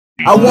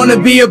I wanna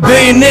be a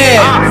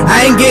billionaire.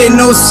 I ain't getting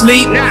no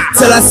sleep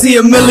till I see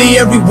a milli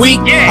every week.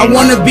 I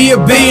wanna be a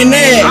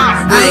billionaire.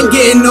 I ain't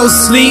getting no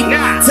sleep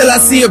till I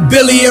see a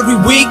billy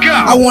every week.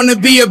 I wanna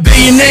be a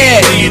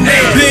billionaire.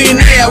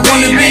 Billionaire. I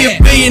wanna be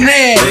a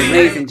billionaire.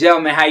 Ladies and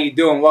gentlemen, how you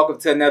doing? Welcome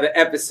to another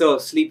episode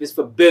of Sleep is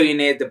for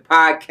Billionaires, the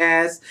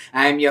podcast.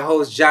 I am your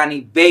host,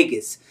 Johnny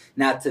Vegas.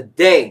 Now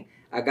today,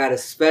 I got a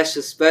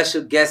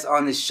special guest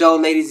on the show.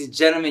 Ladies and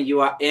gentlemen, you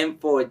are in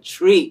for a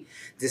treat.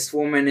 This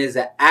woman is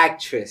an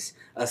actress,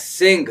 a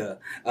singer,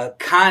 a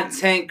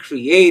content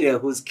creator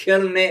who's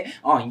killing it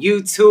on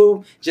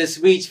YouTube.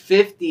 Just reached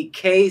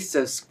 50K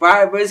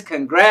subscribers.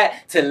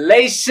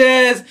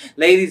 Congratulations,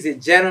 ladies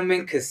and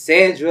gentlemen,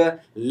 Cassandra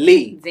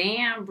Lee.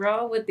 Damn,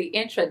 bro, with the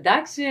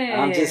introduction.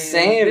 I'm just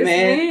saying,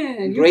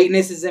 man.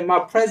 Greatness is in my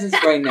presence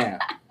right now.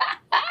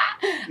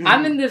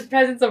 I'm in this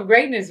presence of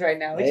greatness right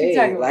now. What you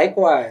talking about?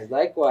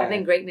 Likewise. I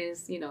think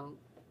greatness,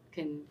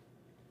 can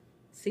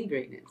see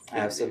greatness.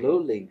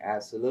 Absolutely.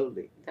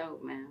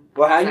 Dope, man.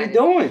 Well, how you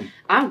doing?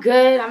 I'm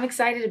good. I'm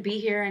excited to be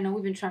here. I know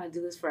we've been trying to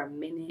do this for a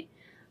minute.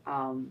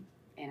 And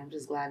I'm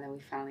just glad that we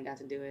finally got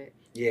to do it.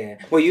 Yeah.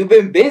 Well, you've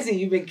been busy.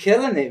 You've been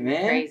killing it,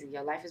 man. Crazy.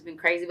 Your life has been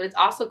crazy. But it's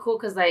also cool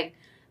because, I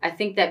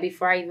think that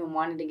before I even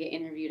wanted to get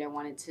interviewed, I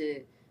wanted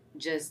to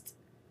just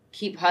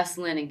keep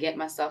hustling and get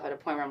myself at a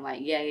point where I'm like,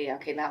 yeah,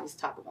 okay, now let's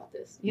talk about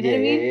this. You know what I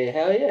mean? Yeah,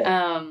 hell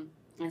yeah.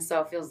 And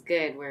so it feels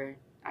good where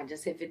I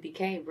just hit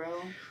 50K, bro.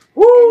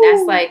 Woo!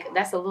 And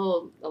that's a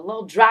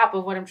little drop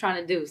of what I'm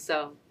trying to do.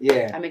 So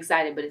yeah, I'm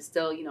excited, but it's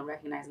still,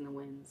 recognizing the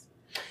wins.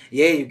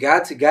 Yeah, you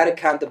got to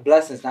count the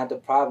blessings, not the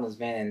problems,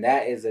 man. And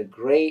that is a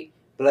great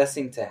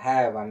blessing to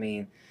have. I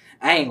mean,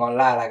 I ain't gonna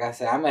lie, like I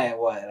said, I'm at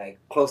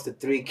close to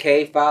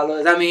 3K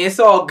followers. I mean, it's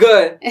all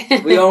good.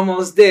 We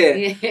almost there.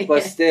 Yeah.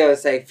 But still,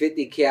 it's like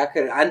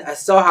 50K. I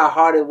saw how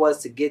hard it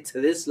was to get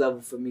to this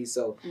level for me.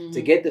 So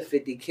to get to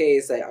 50K,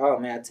 it's like, oh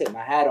man, I tip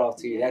my hat off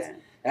to you. Yeah.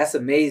 That's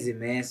amazing,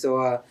 man.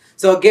 So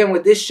again,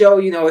 with this show,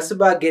 it's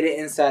about getting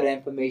insider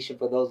information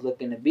for those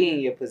looking to be in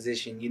your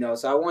position,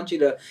 So I want you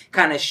to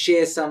kind of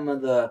share some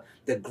of the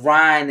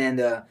grind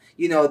and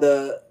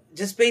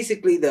just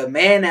basically the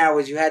man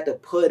hours you had to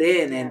put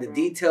in and the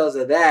details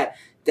of that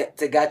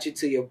got you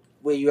to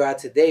where you are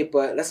today.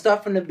 But let's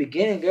start from the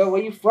beginning, girl.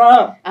 Where you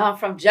from? I'm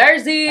from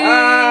Jersey.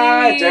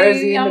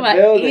 Jersey in the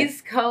building. I'm an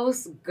East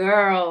Coast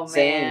girl,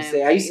 man.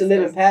 Same. I used to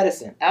live in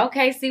Patterson.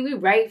 Okay, see, we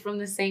right from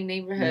the same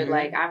neighborhood.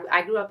 Mm-hmm.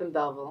 I grew up in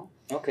Belleville.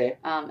 Okay.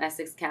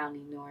 Essex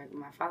County, Newark.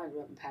 My father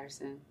grew up in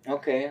Patterson.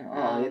 Okay.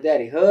 Your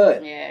daddy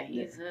hood. Yeah,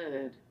 he's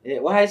hood. Yeah.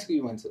 What high school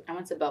you went to? I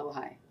went to Belleville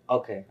High.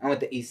 Okay, I went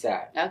to East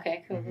Side.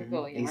 Okay,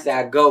 cool. East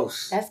Side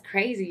Ghosts. That's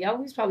crazy. Y'all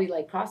was probably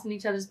crossing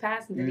each other's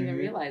paths and didn't even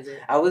realize it.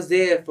 I was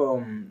there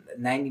from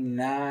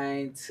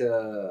 99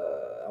 to,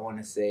 I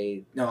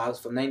was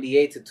from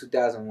 98 to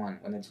 2001.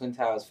 When the Twin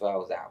Towers fell, I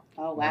was out.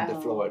 Oh, wow. Went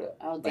to Florida.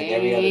 Oh, like damn.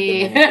 every other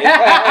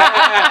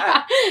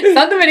Dominican.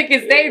 Some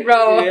Dominican State,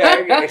 bro.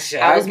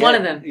 Yeah, I was one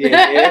of them.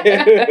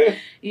 Yeah.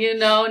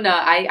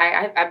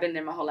 I've been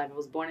there my whole life. I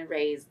was born and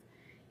raised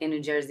in New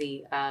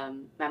Jersey.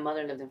 My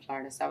mother lived in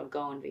Florida, so I would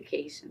go on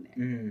vacation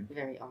there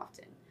very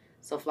often.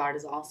 So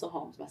Florida's also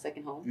home. It's my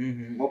second home.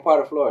 Mm-hmm. What part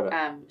of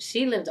Florida?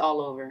 She lived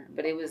all over,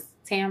 but it was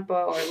Tampa,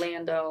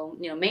 Orlando.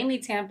 Mainly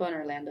Tampa and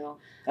Orlando.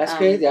 That's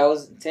crazy. I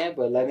was in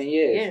Tampa 11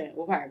 years. Yeah.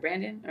 What part?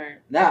 Brandon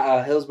or?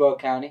 Hillsborough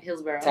County.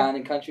 Hillsborough. Town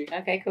and country.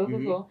 Okay,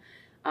 cool.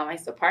 I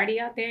used to party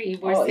out there,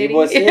 Ybor City.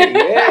 Ybor City,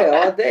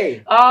 yeah, all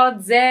day. All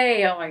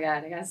day. Oh my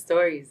God, I got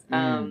stories.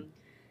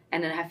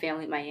 And then I have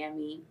family in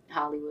Miami,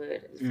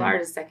 Hollywood.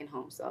 Florida's second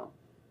home, so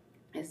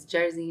it's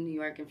Jersey, New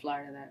York, and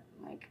Florida that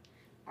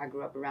I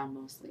grew up around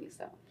mostly.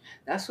 So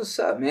that's what's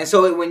up, man.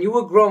 So when you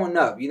were growing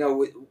up,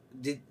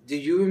 did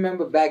you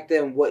remember back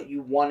then what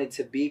you wanted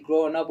to be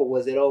growing up, or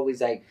was it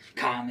always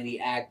comedy,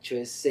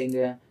 actress,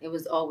 singer? It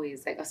was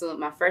always so.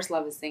 My first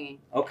love is singing.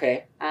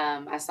 Okay.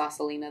 I saw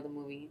Selena the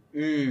movie,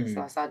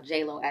 so I saw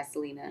J-Lo as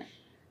Selena,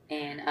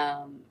 and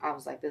I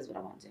was like, "This is what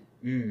I want to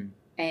do."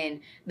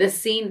 And the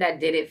scene that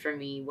did it for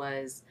me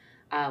was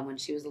when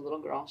she was a little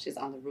girl. She's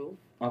on the roof.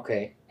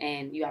 Okay.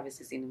 And you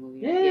obviously seen the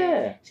movie. Right?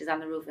 Yeah. She's on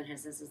the roof and her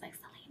sister's like,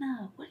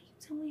 Selena, what are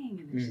you doing?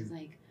 And then she's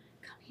like,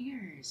 come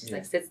here.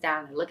 She's sits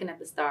down and looking at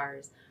the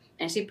stars.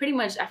 And she pretty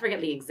much, I forget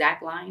the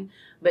exact line,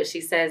 but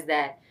she says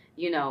that,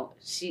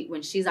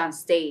 when she's on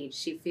stage,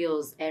 she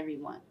feels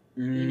everyone.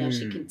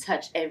 She can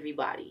touch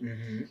everybody.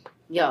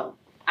 Yo,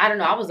 I don't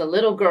know. I was a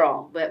little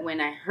girl, but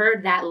when I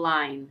heard that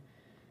line,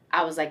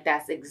 I was like,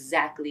 that's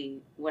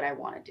exactly what I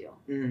want to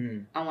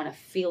do. I want to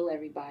feel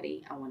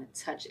everybody. I want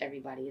to touch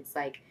everybody. It's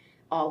like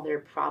all their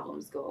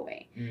problems go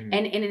away.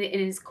 And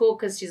it's cool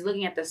because she's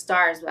looking at the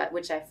stars,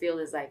 which I feel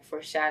is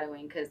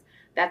foreshadowing, because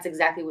that's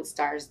exactly what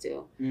stars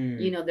do.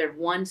 They're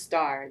one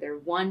star. They're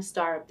one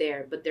star up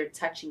there, but they're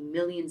touching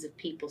millions of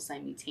people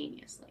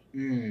simultaneously.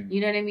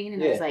 You know what I mean?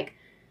 And I was like,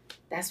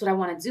 that's what I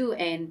want to do.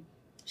 And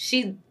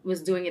she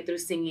was doing it through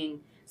singing.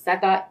 So I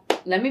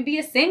thought, let me be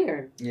a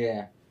singer.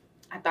 Yeah.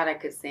 I thought I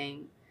could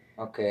sing.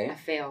 Okay. I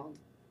failed.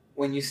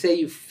 When you say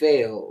you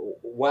fail,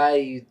 why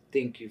do you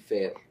think you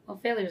failed? Well,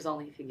 failure is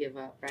only if you give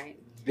up, right?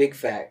 Big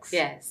facts.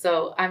 Yeah.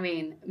 So, I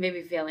mean,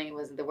 maybe failing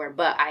wasn't the word,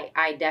 but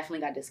I definitely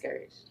got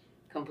discouraged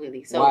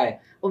completely. So, why?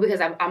 Well,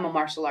 because I'm a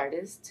martial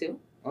artist too.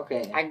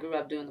 Okay. I grew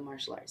up doing the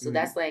martial arts. So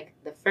that's like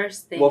the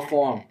first thing. What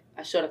form?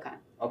 A Shotokan.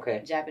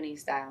 Okay.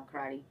 Japanese style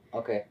karate.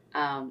 Okay.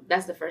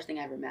 That's the first thing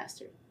I ever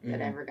mastered,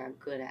 that I ever got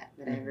good at,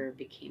 that I ever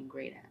became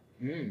great at.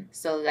 Mm.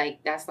 So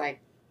like that's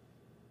like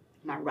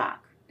my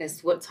rock.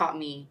 That's what taught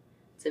me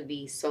to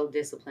be so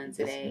disciplined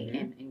today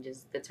and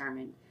just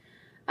determined.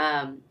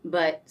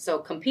 But so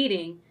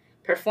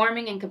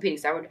performing and competing.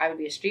 So I would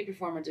be a street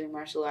performer doing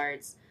martial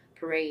arts,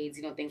 parades,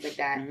 things like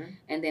that.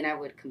 And then I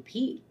would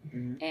compete.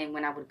 And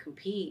when I would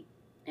compete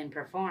and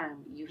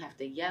perform, you have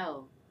to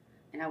yell.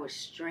 And I would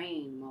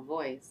strain my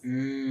voice.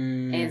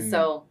 And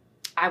so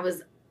I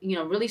was,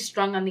 really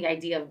strung on the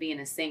idea of being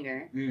a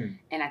singer.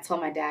 And I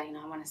told my dad,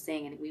 I want to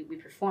sing. And we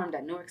performed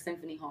at Newark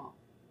Symphony Hall.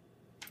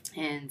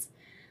 And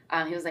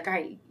he was like, all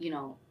right,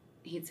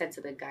 he said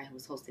to the guy who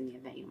was hosting the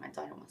event, my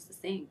daughter wants to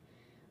sing.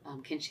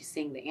 Can she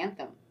sing the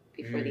anthem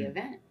before the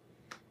event?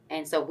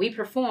 And so we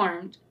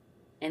performed.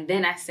 And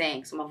then I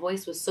sang. So my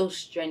voice was so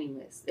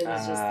strenuous. It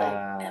was just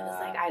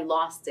like I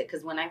lost it.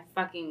 Because when I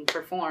fucking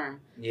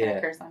perform, can I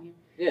curse on you?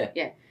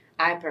 Yeah.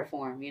 I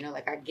perform,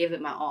 like I give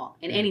it my all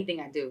in anything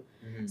I do.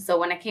 So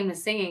when I came to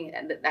singing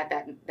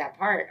that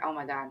part, oh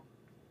my God,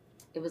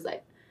 it was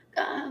like,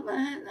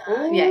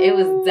 yeah, it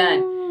was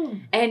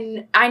done.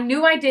 And I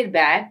knew I did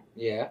bad.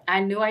 Yeah.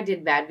 I knew I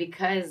did bad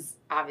because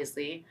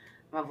obviously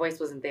my voice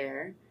wasn't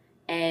there.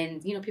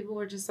 And, people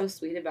were just so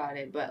sweet about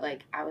it. But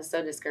like, I was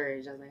so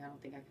discouraged. I was like, I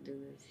don't think I could do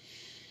this.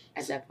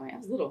 At that point, I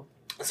was little.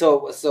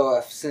 So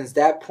since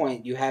that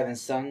point, you haven't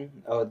sung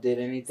or did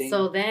anything?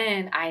 So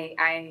then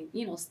I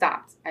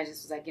stopped. I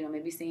just was like,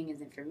 maybe singing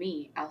isn't for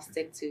me. I'll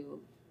stick to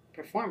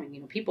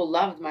performing. People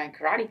loved my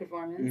karate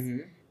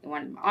performance. They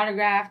wanted my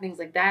autograph, things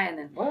like that. And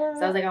then, so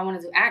I was like, I want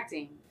to do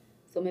acting.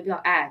 So maybe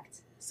I'll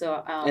act.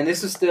 So and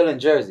this is still in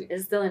Jersey?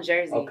 This is still in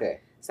Jersey.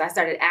 Okay. So I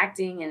started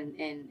acting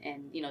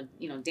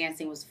and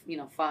dancing was,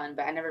 fun.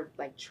 But I never,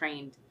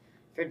 trained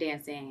for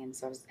dancing. And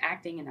so I was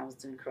acting and I was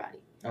doing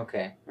karate.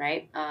 Okay.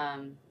 Right?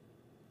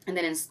 And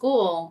then in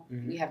school,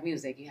 you have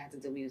music. You have to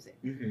do music,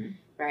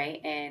 right?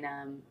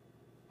 And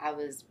I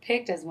was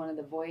picked as one of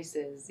the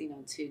voices,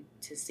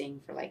 to sing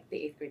for the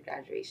 8th grade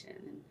graduation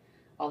and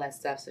all that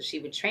stuff. So she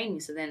would train me.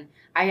 So then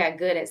I got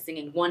good at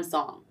singing one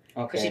song.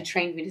 Okay. Because she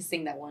trained me to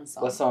sing that one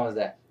song. What song was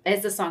that?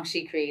 It's the song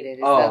she created.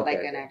 It's not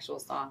an actual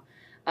song.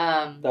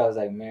 I thought it was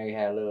like Mary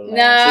Had a Little Lamb.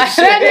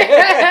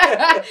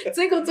 Nah.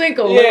 Twinkle,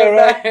 twinkle. Yeah,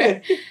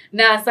 right.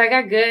 Nah, so I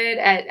got good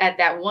at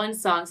that one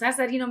song. So I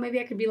said, maybe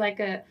I could be like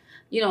a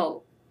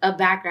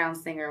background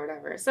singer or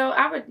whatever. So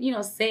I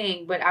would,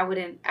 sing, but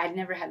I'd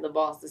never had the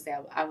balls to say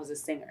I was a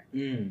singer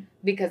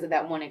because of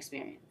that one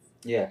experience.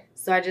 Yeah.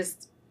 So I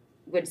just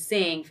would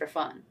sing for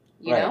fun,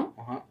 you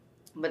know?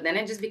 But then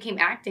it just became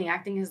acting.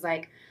 Acting is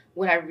like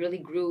what I really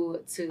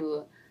grew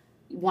to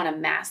want to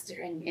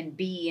master and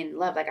be and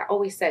love. Like I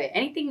always said it.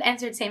 Anything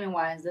entertainment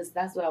wise,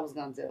 that's what I was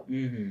going to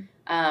do.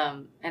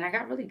 And I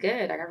got really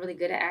good. I got really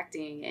good at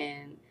acting.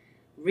 And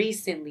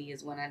recently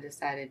is when I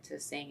decided to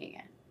sing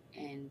again.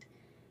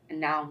 And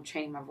now I'm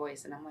training my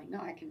voice, and I'm like, no,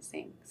 I can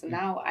sing. So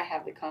now I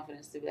have the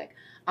confidence to be like,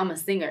 I'm a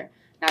singer.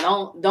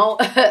 Now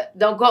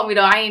don't quote me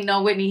though. I ain't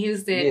no Whitney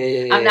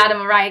Houston. I'm not a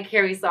Mariah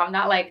Carey, so I'm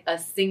not like a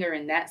singer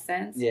in that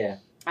sense. Yeah.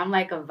 I'm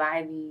like a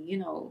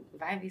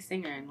vibey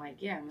singer, and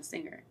I'm a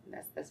singer.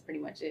 That's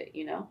pretty much it,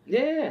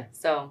 Yeah.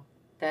 So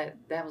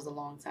that was a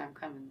long time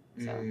coming.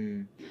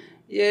 So.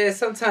 Yeah,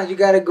 sometimes you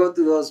got to go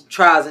through those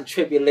trials and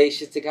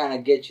tribulations to kind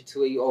of get you to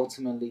where you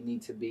ultimately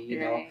need to be, you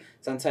know.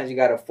 Sometimes you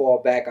got to fall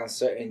back on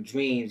certain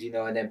dreams,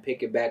 and then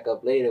pick it back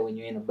up later when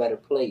you're in a better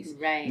place.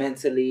 Right.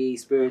 Mentally,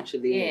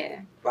 spiritually,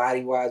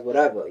 body-wise,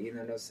 whatever, you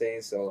know what I'm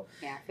saying? So.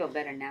 Yeah, I feel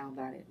better now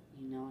about it,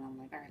 and I'm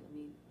like, all right,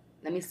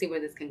 let me see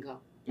where this can go.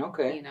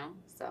 Okay.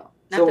 So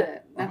not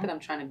that I'm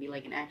trying to be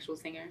like an actual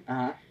singer.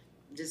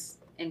 Just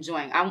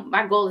enjoying.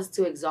 My goal is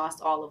to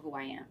exhaust all of who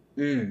I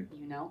am.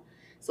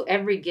 So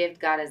every gift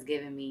God has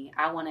given me,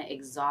 I want to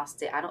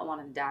exhaust it. I don't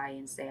want to die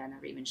and say I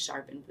never even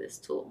sharpened this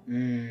tool.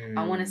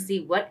 I want to see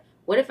what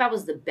if I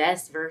was the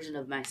best version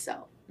of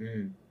myself?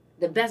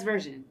 The best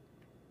version.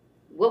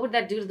 What would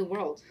that do to the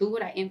world? Who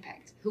would I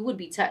impact? Who would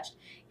be touched?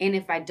 And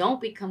if I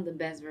don't become the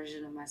best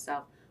version of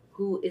myself,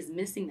 who is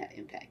missing that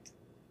impact?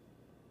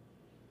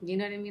 You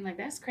know what I mean? Like,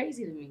 that's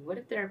crazy to me. What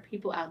if there are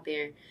people out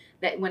there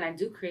that when I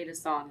do create a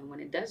song and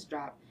when it does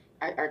drop,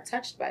 are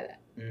touched by that?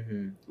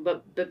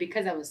 But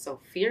because I was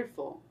so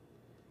fearful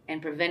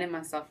and prevented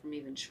myself from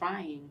even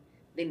trying,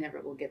 they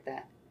never will get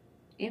that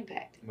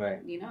impact.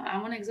 Right.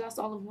 I want to exhaust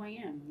all of who I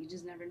am. You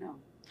just never know.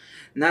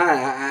 Nah,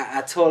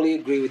 I totally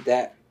agree with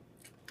that.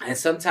 And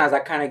sometimes I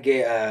kind of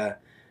get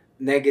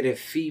negative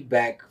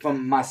feedback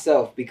from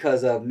myself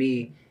because of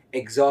me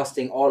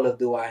exhausting all of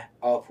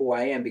who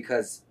I am,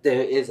 because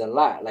there is a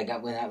lot. Like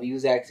when you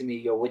was asking me,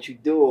 yo, what you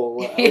do or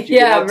what you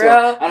do,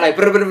 bro. I'm like,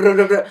 blah, blah, blah,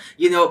 blah,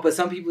 blah. But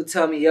some people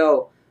tell me,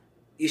 yo,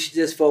 you should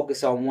just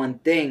focus on one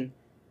thing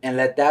and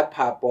let that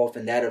pop off,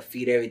 and that'll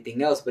feed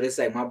everything else. But it's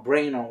like my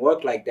brain don't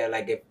work like that.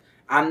 Like if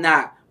I'm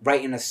not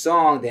writing a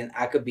song, then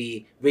I could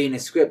be reading a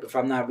script. If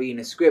I'm not reading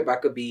a script, I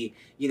could be,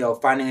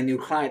 finding a new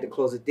client to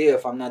close a deal.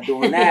 If I'm not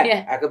doing that,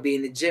 Yeah. I could be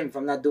in the gym. If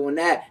I'm not doing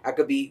that, I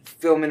could be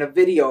filming a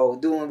video,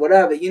 doing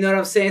whatever. You know what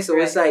I'm saying? So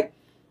It's like,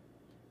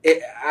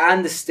 I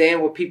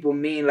understand what people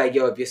mean. Like,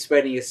 yo, if you're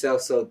spreading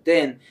yourself so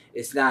thin,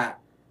 it's not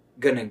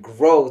gonna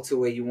grow to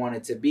where you want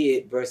it to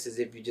be. Versus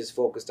if you just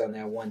focused on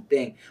that one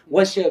thing.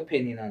 What's your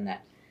opinion on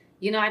that?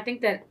 I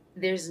think that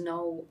there's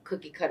no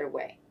cookie cutter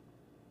way.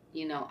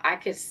 I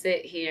could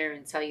sit here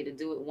and tell you to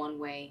do it one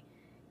way,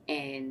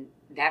 and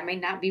that may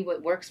not be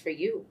what works for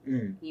you,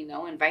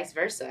 and vice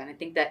versa. And I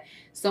think that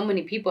so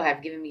many people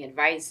have given me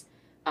advice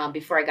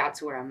before I got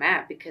to where I'm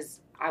at, because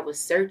I was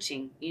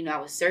searching,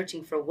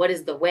 for what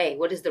is the way,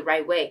 what is the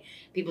right way.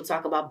 People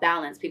talk about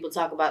balance. People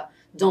talk about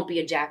don't be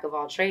a jack of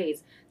all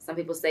trades. Some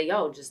people say,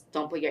 yo, just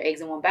don't put your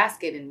eggs in one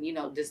basket and,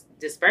 just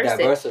disperse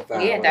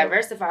Diversify. it. Yeah,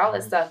 diversify all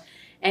that stuff.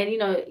 And,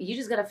 you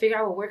just got to figure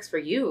out what works for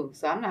you.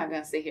 So I'm not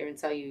going to sit here and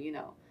tell you,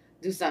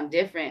 do something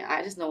different.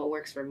 I just know what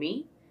works for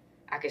me.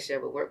 I can share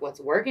what's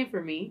working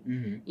for me,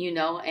 and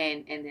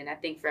then I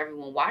think for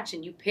everyone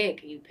watching, you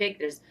pick.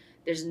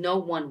 There's no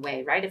one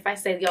way, right? If I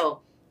say,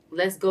 yo,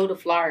 let's go to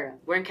Florida.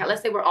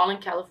 Let's say we're all in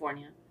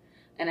California,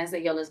 and I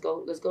say, yo, let's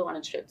go on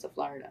a trip to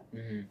Florida.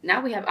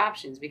 Now we have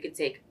options. We could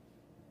take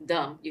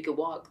dumb. You could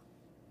walk.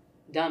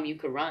 Dumb. You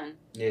could run.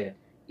 Yeah.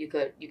 You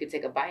could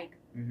take a bike.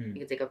 You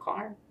could take a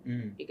car.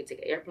 You could take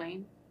an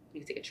airplane. You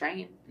could take a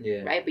train.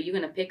 Yeah. Right. But you're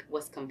gonna pick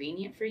what's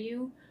convenient for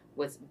you,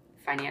 what's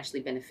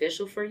financially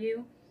beneficial for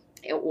you,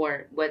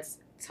 or what's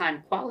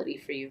time quality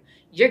for you.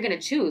 You're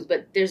gonna choose.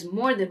 But there's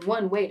more than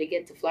one way to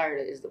get to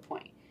Florida. Is the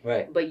point.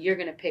 Right. But you're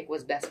gonna pick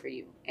what's best for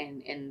you,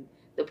 and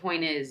the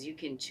point is you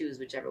can choose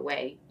whichever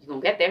way. You're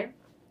gonna get there.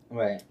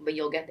 Right. But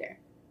you'll get there.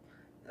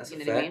 That's you a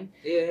know fact. what I mean?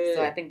 Yeah.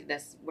 So I think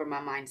that's where my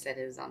mindset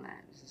is on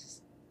that.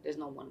 There's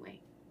no one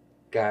way.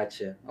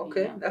 Gotcha.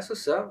 Okay, that's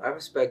what's up. I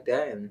respect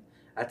that, and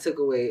I took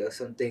away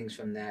some things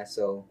from that.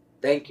 So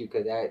thank you,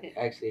 because that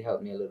actually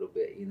helped me a little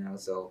bit.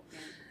 So.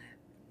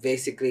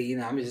 Basically,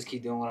 I'm gonna just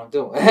keep doing what I'm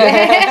doing.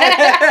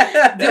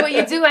 Do what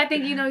you do. I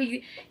think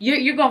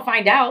you're gonna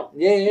find out.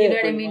 Yeah. You know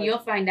what I mean? Much. You'll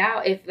find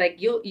out if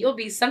you'll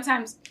be.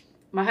 Sometimes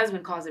my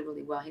husband calls it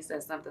really well. He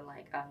says something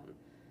like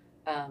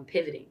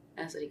pivoting.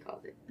 That's what he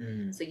calls it.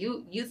 So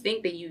you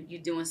think that you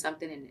doing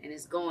something and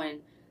it's going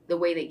the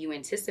way that you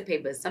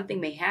anticipate, but something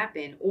may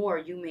happen, or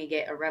you may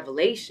get a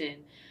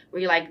revelation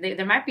where you're like,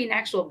 there might be an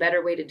actual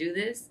better way to do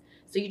this.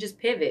 So you just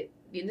pivot.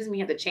 It doesn't mean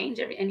you have to change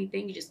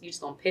anything. You're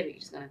just gonna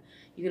pivot.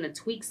 You're gonna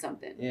tweak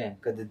something. Yeah,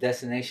 because the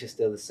destination is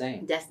still the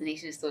same.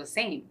 Destination is still the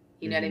same.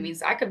 You know what I mean?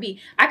 So I could be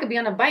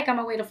on a bike on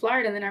my way to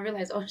Florida, and then I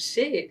realize, oh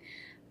shit,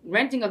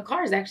 renting a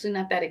car is actually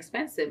not that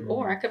expensive.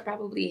 Or I could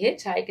probably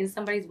hitchhike, and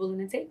somebody's willing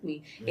to take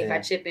me if I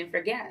chip in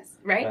for gas,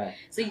 right?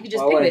 So you could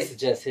just pivot. I wouldn't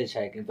suggest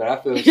hitchhiking, but I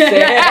feel what you're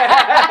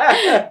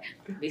saying.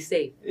 Be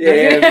safe.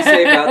 Yeah, be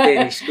safe out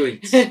there in the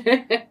streets.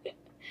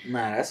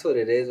 Nah, that's what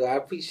it is. Well, I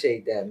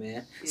appreciate that,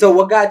 man. Yeah. So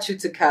what got you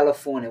to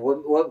California?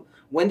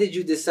 When did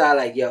you decide,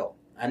 like, yo,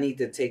 I need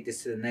to take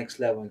this to the next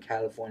level, and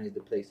California is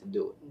the place to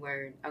do it?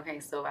 Word. Okay,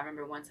 so I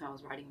remember one time I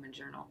was writing in a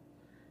journal,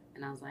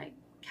 and I was like,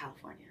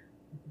 California.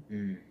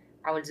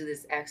 I would do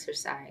this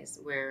exercise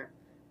where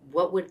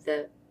what would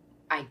the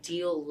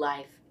ideal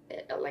life,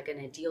 like an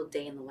ideal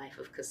day in the life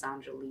of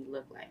Cassandra Lee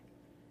look like?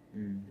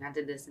 And I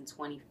did this in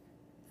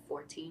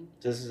 2014.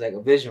 This is like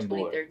a vision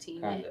board.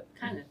 2013,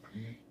 kind of.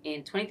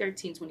 In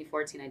 2013,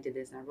 2014, I did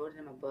this, and I wrote it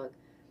in my book.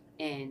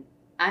 And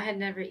I had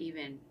never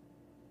even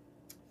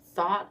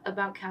thought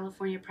about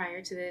California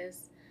prior to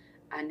this.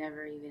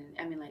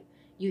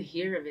 You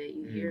hear of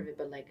it,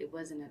 but like it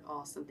wasn't at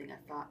all something I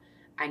thought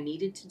I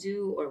needed to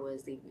do or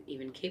was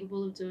even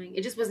capable of doing.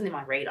 It just wasn't in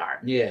my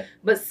radar. Yeah.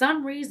 But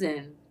some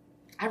reason,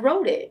 I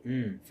wrote it.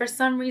 For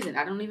some reason.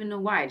 I don't even know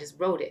why. I just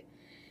wrote it.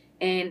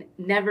 And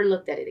never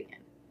looked at it again.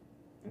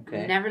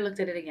 Okay. Never looked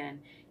at it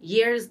again.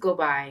 Years go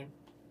by,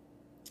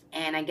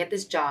 and I get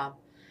this job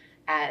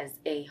as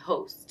a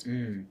host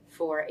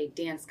for a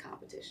dance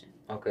competition.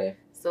 Okay.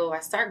 So I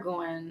start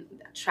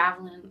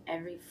traveling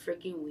every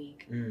freaking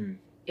week.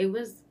 It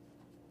was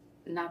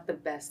not the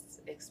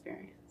best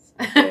experience.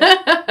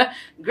 Okay.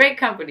 Great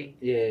company.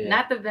 Yeah.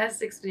 Not the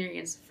best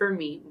experience for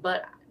me,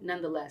 but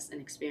nonetheless an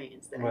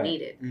experience that I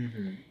needed.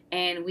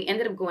 And we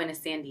ended up going to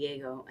San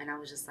Diego, and I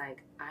was just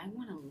like, I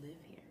want to live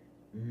here.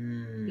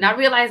 Not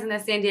realizing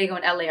that San Diego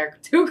and LA are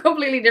two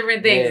completely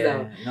different things,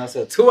 though. No,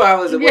 so 2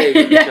 hours away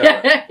from each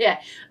other.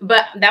 Yeah.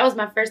 But that was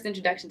my first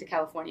introduction to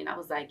California, and I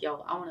was like,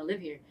 yo, I want to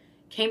live here.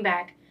 Came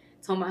back,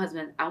 told my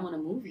husband, I want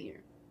to move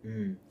here.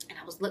 And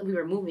we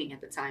were moving at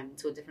the time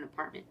to a different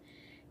apartment.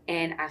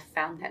 And I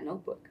found that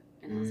notebook.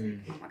 And I was like,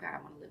 oh my God,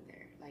 I want to live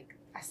there. Like,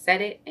 I said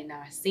it, and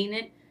now I've seen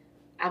it.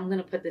 I'm going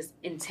to put this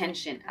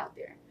intention out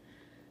there.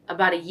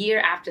 About a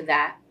year after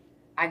that,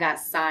 I got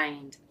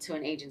signed to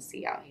an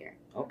agency out here.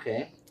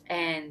 Okay.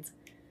 And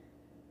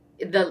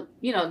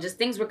just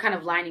things were kind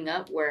of lining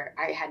up where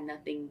I had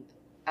nothing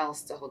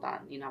else to hold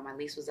on. My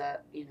lease was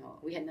up.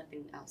 We had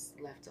nothing else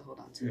left to hold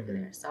on to over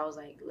there. So I was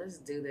like, let's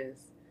do this.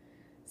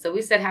 So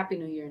we said Happy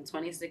New Year in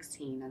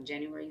 2016. On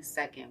January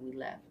 2nd, we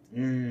left.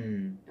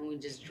 Mm. And we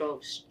just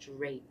drove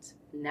straight.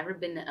 Never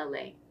been to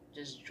LA.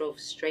 Just drove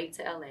straight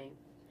to LA.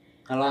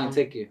 How long it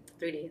took you?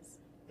 3 days.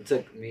 It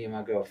took me and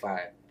my girl 5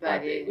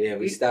 5 days. days. Yeah,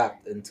 we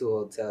stopped in 2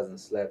 hotels and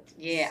slept.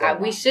 Yeah,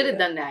 we should have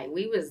done that.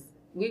 We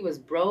was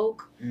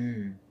broke.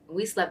 Mm.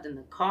 We slept in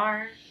the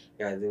car.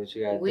 You gotta do what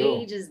you gotta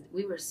do.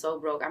 We were so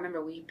broke. I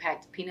remember we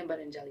packed peanut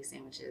butter and jelly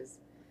sandwiches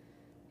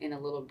in a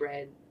little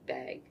bread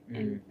bag,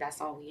 and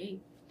that's all we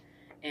ate.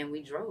 And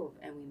we drove,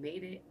 and we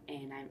made it.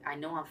 And I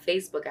know on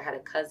Facebook I had a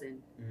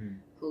cousin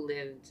who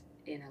lived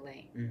in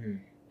LA,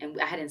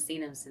 and I hadn't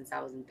seen him since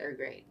I was in 3rd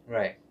grade.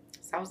 Right.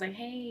 So I was like,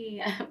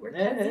 hey, we're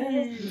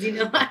cousins. You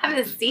know, I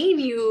haven't seen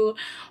you,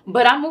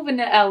 but I'm moving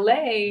to LA.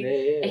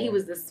 Yeah. And he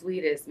was the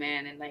sweetest,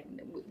 man. And like,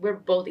 we're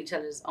both each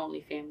other's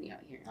only family out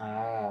here.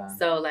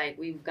 So like,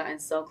 we've gotten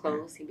so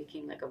close. He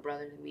became like a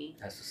brother to me.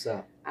 That's what's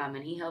up.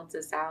 And he helped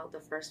us out the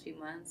first few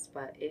months,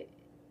 but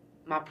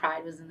my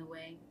pride was in the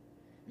way.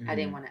 I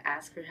didn't want to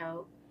ask for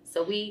help.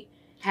 So we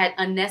had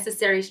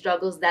unnecessary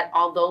struggles that,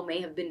 although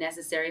may have been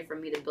necessary for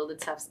me to build a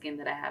tough skin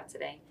that I have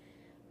today,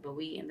 but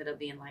we ended up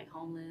being like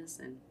homeless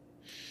and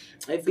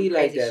it be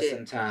like that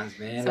sometimes,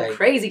 man. Some like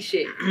crazy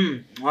shit.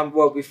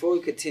 Well, before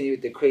we continue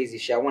with the crazy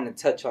shit, I want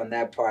to touch on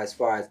that part as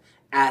far as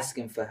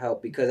asking for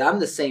help, because I'm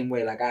the same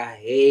way. Like, I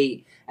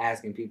hate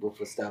asking people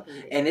for stuff,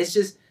 and it's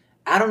just,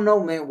 I don't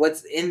know, man,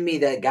 what's in me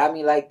that got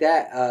me like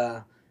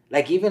that.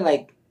 Like, even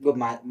like with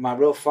my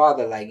real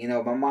father, like, you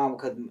know, my mom,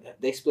 because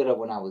they split up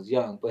when I was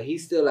young, but he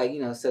still, like,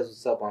 you know, says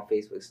what's up on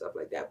Facebook, stuff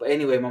like that. But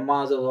anyway, my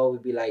mom's will always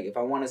be like, if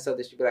I wanted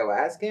something, she'd be like, well,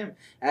 ask him,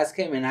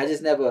 and I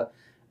just never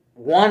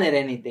wanted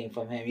anything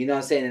from him, you know what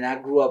I'm saying? And I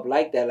grew up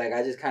like that. Like,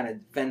 I just kind of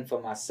fend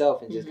for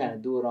myself and just kind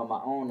of do it on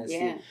my own and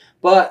see.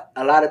 But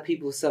a lot of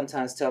people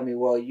sometimes tell me,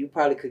 well, you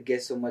probably could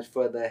get so much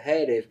further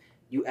ahead if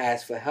you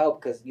ask for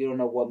help, because you don't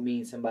know what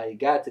means somebody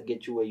got to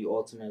get you where you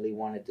ultimately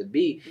wanted to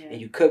be, and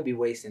you could be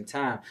wasting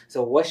time.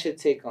 So what's your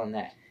take on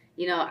that?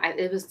 You know,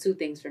 it was 2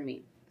 things for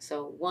me.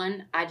 So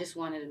one, I just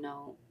wanted to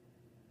know,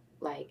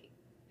 like,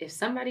 if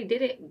somebody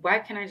did it, why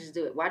can't I just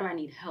do it? Why do I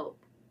need help?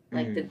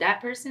 Like, did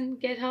that person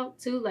get help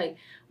too? Like,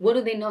 what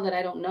do they know that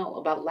I don't know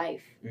about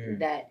life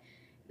that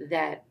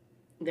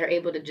they're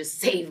able to just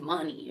save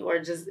money, or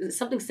just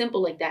something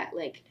simple like that,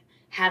 like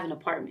have an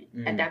apartment?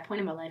 At that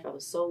point in my life, I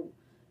was so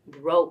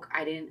broke.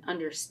 I didn't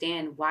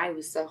understand why it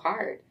was so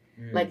hard.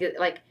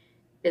 Like,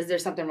 is there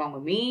something wrong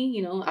with me?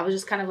 You know, I was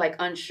just kind of like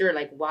unsure,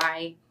 like,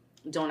 why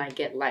don't I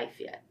get life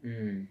yet?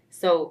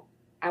 So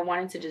I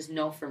wanted to just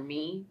know for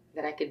me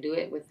that I could do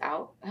it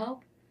without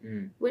help.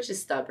 Which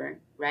is stubborn,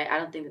 right? I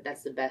don't think that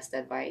that's the best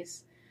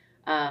advice.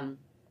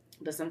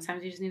 But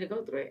sometimes you just need to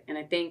go through it. And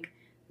I think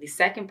the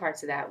second part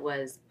to that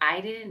was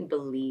I didn't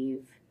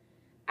believe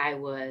I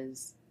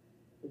was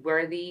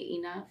worthy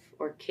enough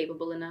or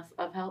capable enough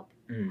of help,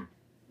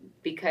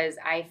 because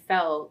I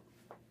felt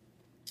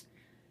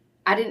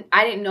I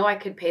didn't know I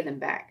could pay them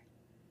back,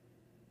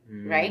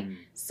 right?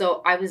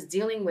 So I was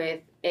dealing with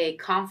a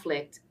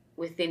conflict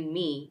within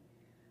me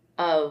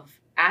of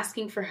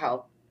asking for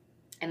help.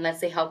 And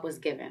let's say help was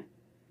given.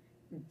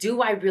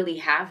 Do I really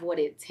have what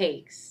it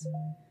takes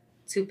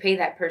to pay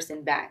that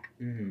person back?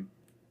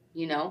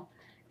 You know?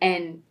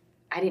 And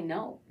I didn't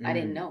know. I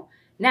didn't know.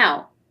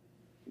 Now,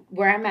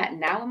 where I'm at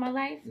now in my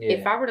life,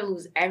 if I were to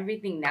lose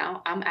everything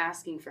now, I'm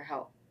asking for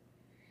help.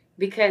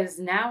 Because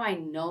now I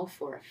know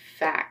for a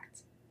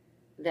fact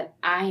that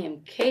I am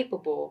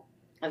capable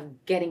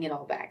of getting it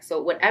all back.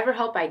 So whatever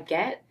help I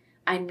get,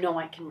 I know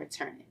I can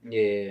return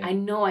it. Yeah. I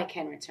know I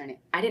can return it.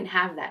 I didn't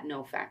have that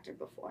no factor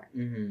before.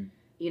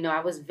 You know,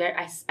 I was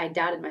I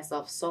doubted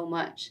myself so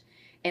much.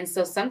 And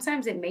so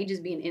sometimes it may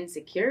just be an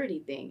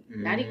insecurity thing,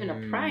 not even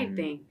a pride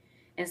thing.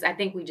 And so I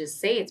think we just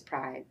say it's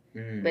pride,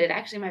 but it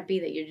actually might be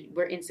that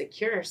we're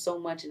insecure so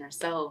much in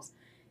ourselves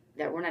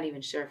that we're not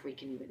even sure if we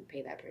can even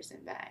pay that person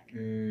back.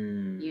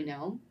 You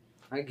know?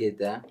 I get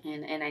that.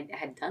 And I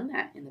had done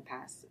that in the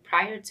past.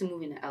 Prior to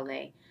moving to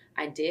LA,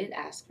 I did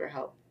ask for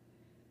help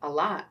a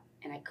lot.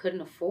 And I couldn't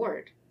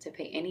afford to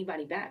pay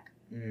anybody back.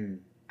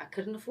 I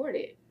couldn't afford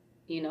it.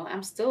 You know,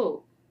 I'm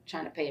still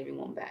trying to pay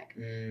everyone back.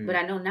 But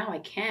I know now I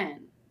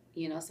can,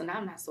 you know, so now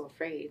I'm not so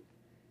afraid.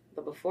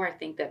 But before, I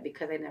think that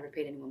because I never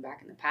paid anyone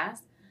back in the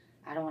past,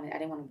 I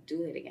didn't want to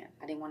do it again.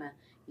 I didn't want to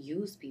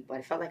use people.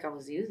 I felt like I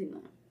was using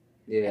them.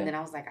 And then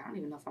I was like, I don't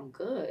even know if I'm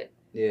good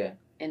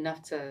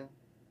enough to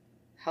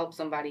help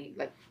somebody,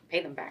 like,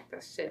 pay them back.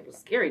 That shit was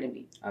scary to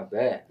me. I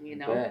bet. You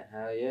know?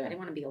 Hell yeah. I didn't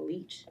want to be a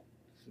leech.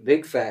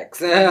 Big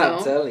facts.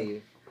 I'm telling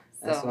you.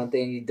 That's one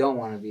thing you don't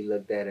want to be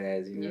looked at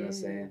as, you know what I'm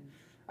saying?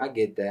 I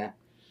get that.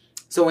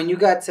 So when you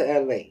got to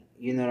LA,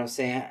 you know what I'm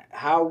saying?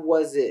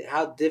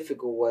 How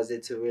difficult was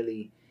it to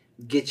really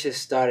get you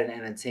started in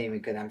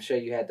entertainment? Because I'm sure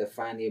you had to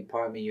find the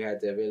apartment. You had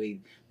to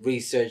really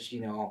research, you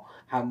know,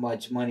 how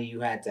much money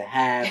you had to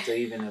have to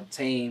even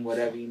obtain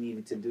whatever you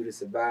needed to do to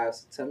survive.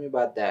 So tell me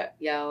about that.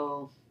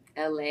 Yo,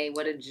 LA,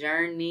 what a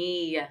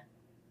journey.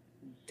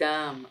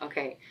 Dumb.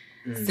 Okay.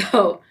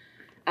 So,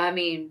 I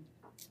mean,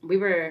 we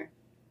were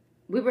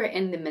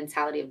in the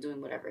mentality of doing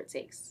whatever it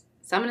takes.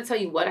 So I'm going to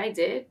tell you what I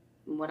did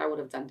and what I would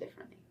have done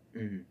differently.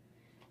 Mm.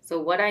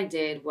 So what I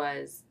did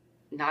was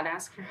not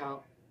ask for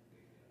help.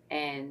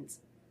 And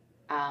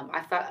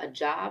I thought a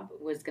job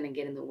was going to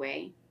get in the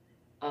way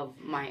of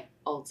my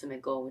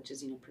ultimate goal, which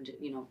is,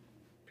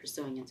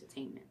 pursuing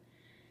entertainment.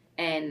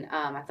 And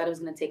I thought it was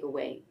going to take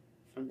away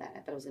from that. I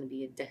thought it was going to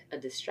be a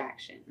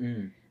distraction.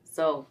 Mm.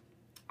 So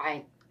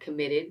I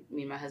committed,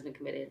 me and my husband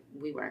committed,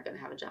 we weren't going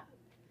to have a job.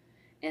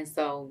 And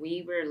so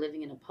we were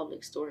living in a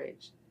public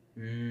storage.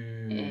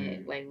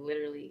 And like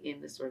literally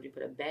in the storage. We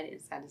put a bed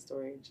inside the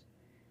storage.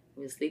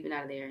 We were sleeping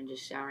out of there and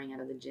just showering out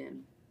of the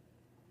gym.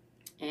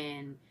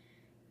 And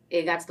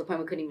it got to the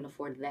point we couldn't even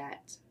afford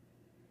that.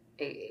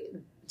 It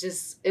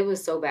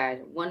was so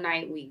bad. One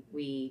night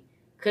we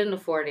couldn't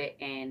afford it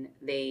and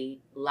they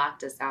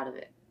locked us out of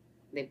it.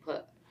 They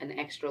put an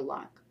extra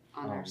lock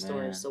on our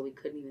storage so we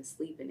couldn't even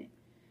sleep in it.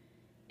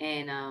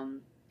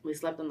 And we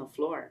slept on the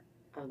floor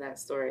of that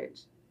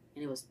storage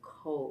and it was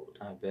cold.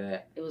 I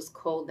bet. It was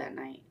cold that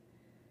night.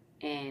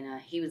 And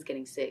he was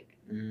getting sick.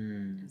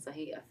 And so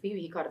he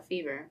caught a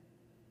fever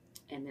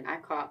and then I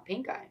caught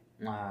pink eye.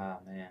 Ah,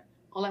 man.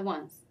 All at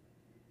once.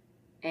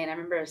 And I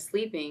remember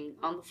sleeping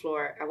on the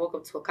floor. I woke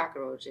up to a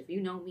cockroach. If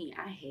you know me,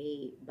 I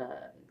hate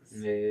bugs.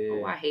 Yeah.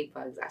 Oh, I hate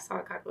bugs. I saw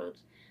a cockroach.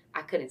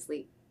 I couldn't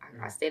sleep.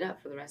 I stayed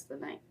up for the rest of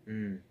the night.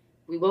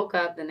 We woke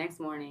up the next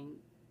morning.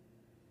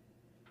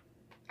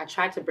 I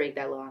tried to break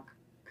that lock.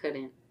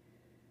 Couldn't.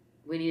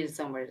 We needed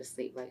somewhere to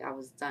sleep. Like, I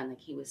was done.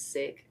 Like, he was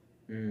sick.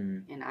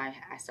 And I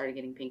started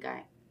getting pink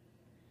eye.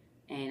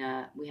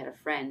 And we had a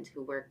friend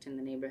who worked in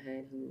the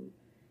neighborhood who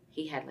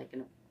he had like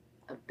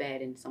a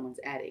bed in someone's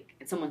attic,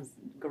 in someone's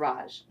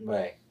garage.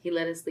 Right. He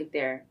let us sleep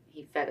there.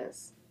 He fed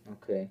us.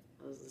 Okay.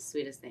 It was the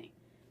sweetest thing.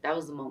 That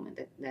was the moment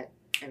that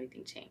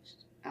everything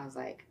changed. I was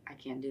like, I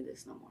can't do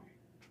this no more.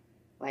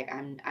 Like,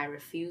 I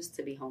refuse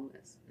to be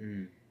homeless.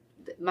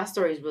 My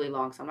story is really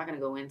long, so I'm not going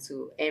to go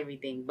into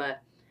everything,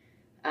 but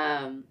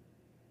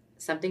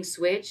something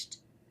switched.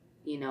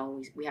 You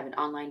know, we have an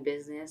online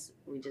business.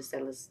 We just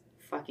said, let's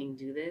fucking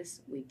do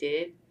this. We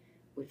did.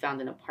 We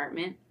found an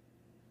apartment.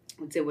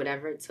 We did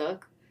whatever it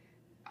took,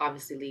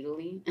 obviously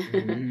legally.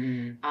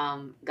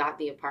 Got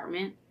the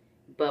apartment,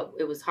 but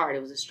it was hard.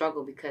 It was a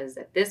struggle because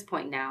at this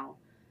point now,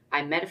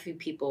 I met a few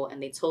people and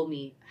they told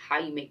me how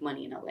you make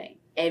money in LA.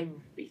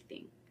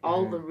 Everything.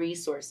 All the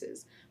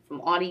resources,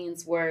 from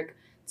audience work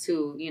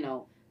to,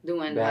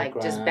 doing like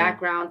just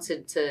background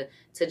to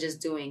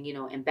just doing,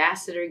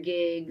 ambassador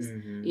gigs,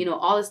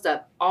 all this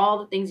stuff, all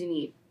the things you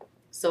need.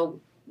 So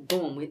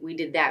boom, we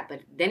did that.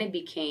 But then it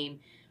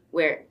became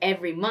where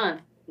every month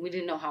we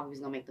didn't know how we was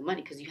going to make the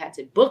money because you had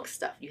to book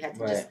stuff. You had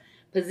to just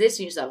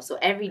position yourself. So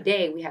every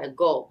day we had a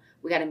goal.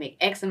 We got to make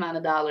X amount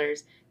of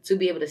dollars to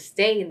be able to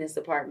stay in this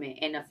apartment.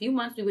 And a few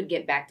months we would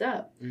get backed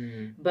up.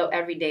 But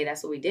every day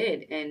that's what we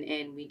did.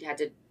 And we had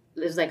to, it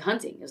was like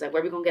hunting. It was like,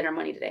 where are we going to get our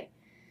money today?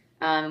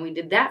 And we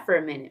did that for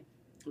a minute.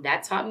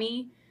 That taught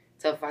me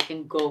to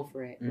fucking go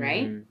for it,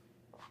 right?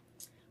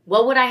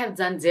 What would I have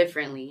done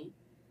differently?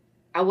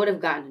 I would have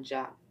gotten a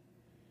job.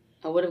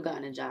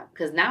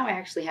 Because now I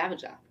actually have a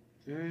job.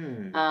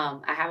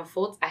 I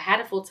had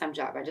a full-time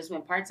job. I just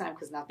went part-time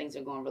because now things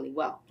are going really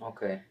well.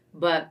 Okay.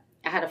 But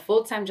I had a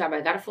full-time job.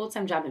 I got a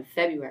full-time job in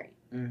February.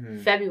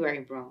 February,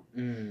 bro.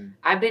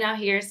 I've been out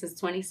here since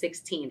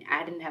 2016.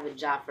 I didn't have a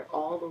job for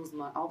all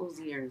those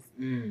years.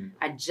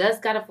 I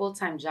just got a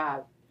full-time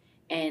job,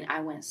 and I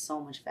went so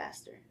much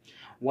faster.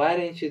 Why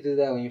didn't you do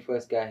that when you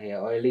first got here,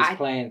 or at least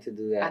plan to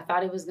do that? I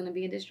thought it was going to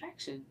be a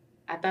distraction.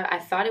 I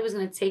thought it was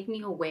going to take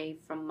me away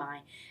from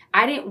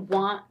I didn't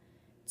want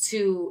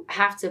to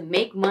have to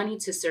make money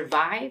to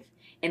survive,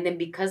 and then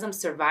because I'm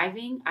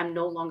surviving, I'm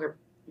no longer,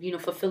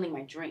 fulfilling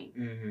my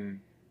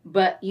dream.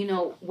 But,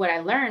 what I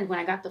learned when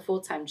I got the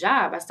full-time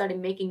job, I started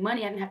making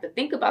money. I didn't have to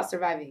think about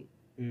surviving.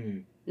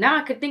 Now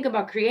I could think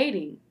about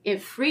creating.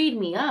 It freed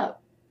me up.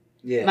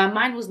 Yeah. My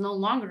mind was no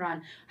longer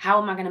on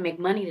how am I going to make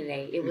money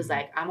today. It was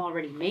like, I'm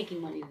already making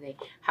money today.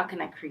 How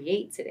can I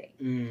create today?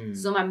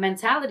 So my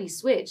mentality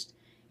switched.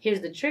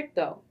 Here's the trick,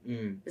 though,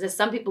 is that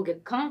some people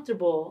get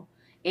comfortable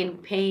in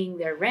paying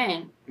their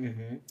rent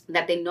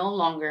that they no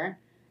longer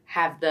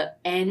have the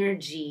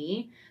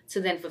energy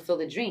to then fulfill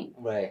the dream.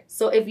 Right.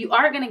 So if you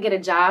are going to get a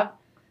job,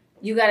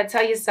 you got to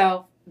tell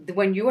yourself,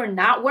 when you are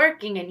not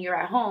working and you're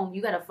at home,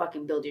 you got to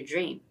fucking build your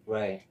dream.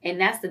 Right.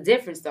 And that's the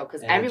difference, though,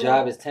 because everyone...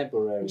 job is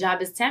temporary.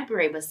 Job is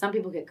temporary, but some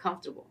people get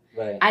comfortable.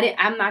 Right.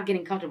 I'm not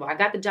getting comfortable. I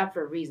got the job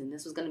for a reason.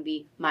 This was going to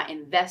be my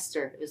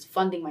investor. It was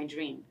funding my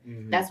dream.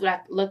 That's what I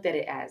looked at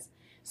it as.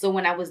 So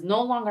when I was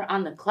no longer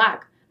on the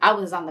clock, I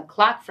was on the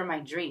clock for my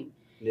dream.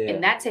 Yeah.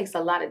 And that takes a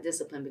lot of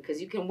discipline because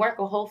you can work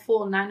a whole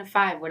full 9 to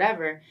 5,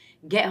 whatever,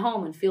 get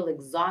home and feel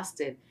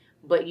exhausted,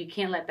 but you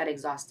can't let that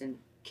exhaustion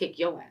kick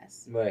your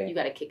ass. Right. You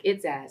got to kick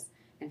its ass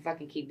and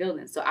fucking keep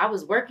building. So I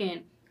was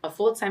working a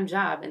full-time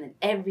job, and then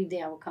every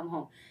day I would come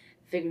home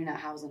figuring out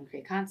how I was going to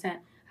create content,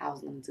 how I was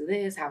going to do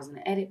this, how I was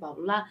going to edit, blah,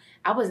 blah, blah.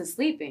 I wasn't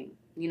sleeping.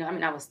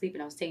 I was sleeping.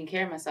 I was taking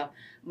care of myself.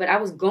 But I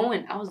was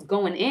going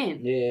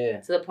in. Yeah.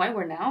 To the point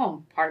where now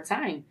I'm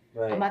part-time.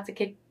 Right. I'm about to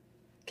kick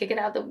kick it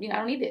out. I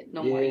don't need it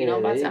no Yeah, more. You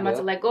know, there you I'm about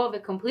go. to let go of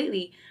it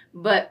completely.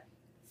 But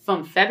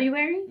from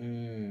February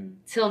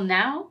till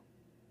now,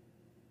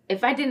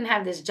 if I didn't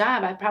have this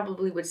job, I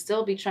probably would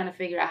still be trying to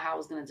figure out how I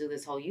was going to do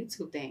this whole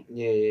YouTube thing.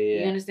 Yeah.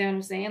 You understand what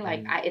I'm saying?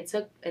 Like,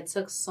 it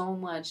took so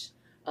much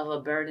of a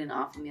burden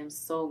off of me. I'm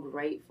so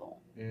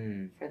grateful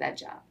for that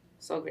job.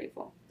 So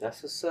grateful.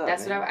 That's what's up.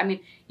 That's man. what I mean.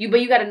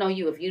 But you got to know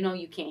you. If you know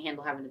you can't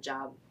handle having a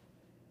job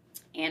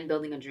and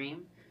building a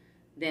dream,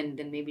 then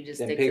maybe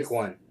just stick pick to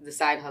one. the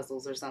side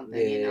hustles or something.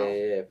 Yeah, you know.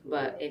 yeah.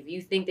 But if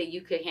you think that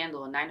you could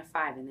handle a 9 to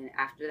 5, and then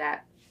after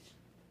that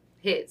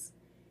hits,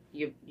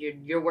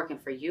 you're working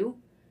for you.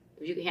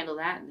 If you can handle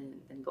that,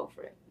 then go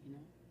for it. You know.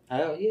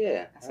 Hell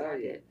yeah. That's what I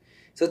did.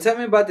 So tell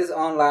me about this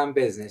online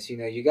business. You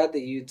know, you got the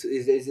YouTube.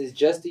 Is this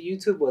just the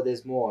YouTube or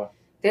there's more?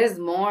 There's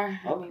more.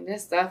 Okay. I mean,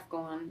 there's stuff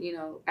going. You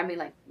know, I mean,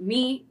 like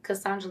me,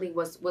 Cassandra Lee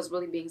was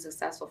really being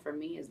successful for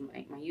me is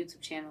my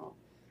YouTube channel.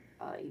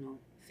 You know,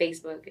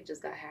 Facebook, it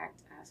just got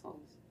hacked,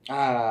 assholes.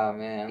 Ah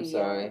man, I'm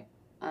sorry.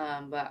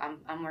 But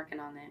I'm working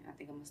on it. I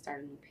think I'm gonna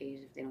start a new page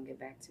if they don't get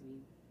back to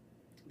me.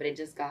 But it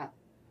just got.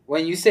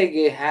 When you say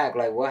get hacked,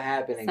 like what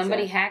happened?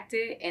 Somebody exactly? hacked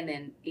it and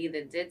then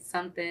either did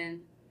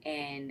something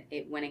and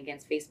it went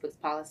against Facebook's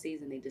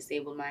policies and they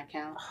disabled my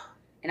account.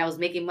 And I was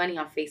making money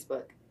on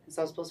Facebook, and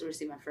so I was supposed to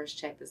receive my first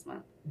check this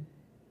month.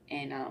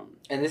 And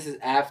this is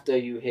after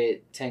you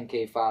hit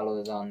 10K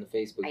followers on the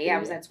Facebook page. Yeah, I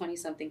was at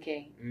 20-something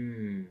K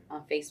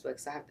on Facebook,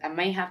 so I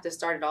may have to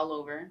start it all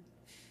over,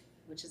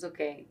 which is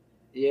okay.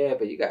 Yeah,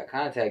 but you got to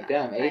contact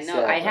them. I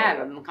know, I have.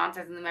 I'm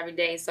contacting them every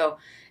day. So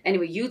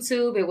anyway,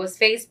 YouTube, it was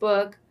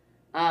Facebook,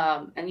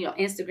 and you know,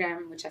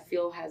 Instagram, which I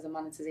feel has a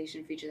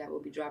monetization feature that will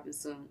be dropping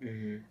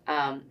soon.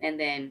 And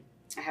then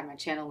I have my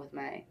channel with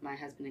my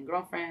husband and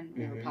girlfriend.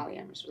 We have a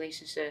polyamorous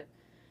relationship,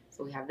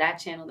 so we have that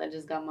channel that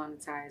just got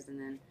monetized, and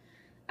then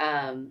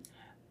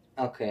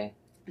okay,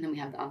 and then we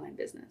have the online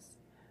business.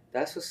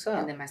 That's what's up.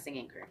 And then my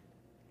singing career.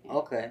 Yeah.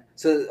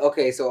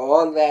 Okay, so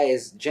all that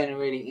is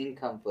generating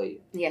income for you.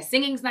 Yeah,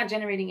 singing's not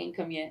generating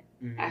income yet.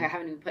 I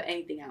haven't even put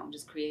anything out. I'm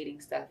just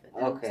creating stuff, and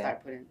then I'm gonna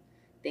start putting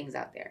things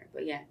out there.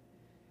 But yeah.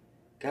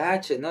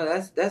 Gotcha. No,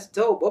 that's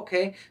dope.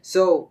 Okay,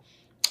 so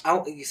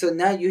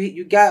now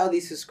you got all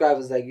these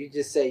subscribers. Like you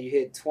just said, you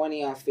hit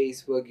 20 on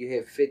Facebook, you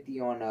hit 50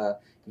 on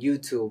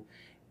YouTube.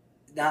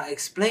 Now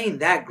explain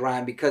that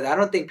grind, because I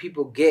don't think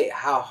people get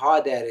how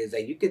hard that is.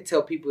 Like you could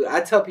tell people, I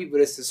tell people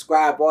to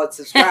subscribe,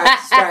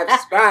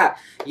 subscribe.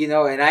 You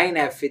know, and I ain't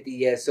at 50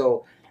 yet.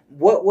 So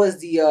what was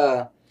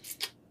the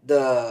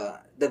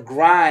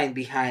grind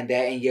behind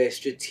that and your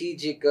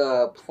strategic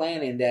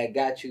planning that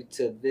got you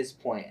to this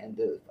point, and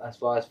as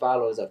far as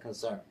followers are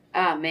concerned?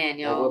 Ah man,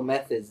 yo. Like what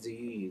methods do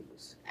you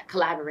use?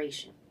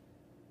 Collaboration.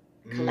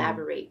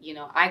 Collaborate. You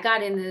know, I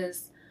got in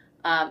this.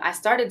 I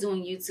started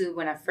doing YouTube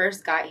when I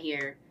first got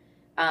here.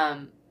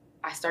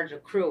 I started a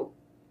crew,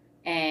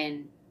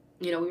 and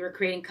you know, we were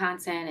creating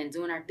content and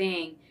doing our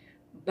thing,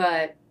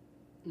 but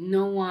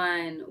no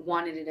one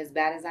wanted it as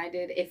bad as I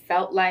did. It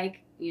felt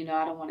like, you know,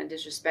 I don't want to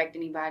disrespect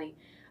anybody.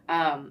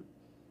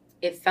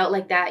 It felt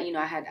like that, you know,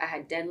 I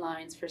had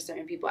deadlines for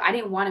certain people. I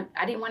didn't want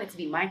it to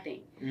be my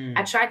thing.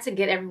 I tried to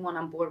get everyone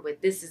on board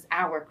with, this is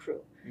our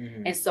crew.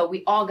 And so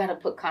we all got to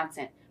put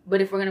content.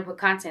 But if we're going to put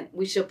content,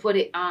 we should put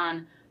it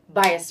on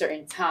by a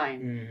certain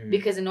time.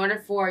 Because in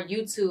order for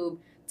YouTube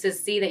to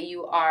see that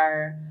you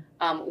are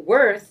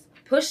worth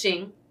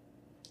pushing,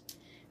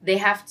 they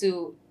have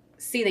to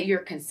see that you're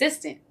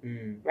consistent,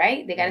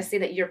 right? They got to see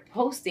that you're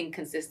posting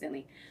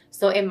consistently.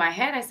 So in my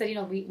head, I said, you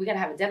know, we got to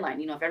have a deadline.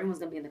 You know, if everyone's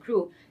going to be in the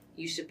crew,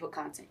 you should put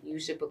content. You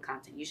should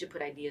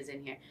put ideas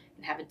in here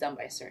and have it done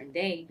by a certain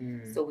day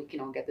so we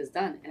can all get this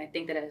done. And I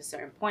think that at a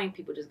certain point,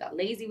 people just got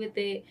lazy with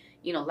it.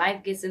 You know,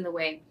 life gets in the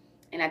way.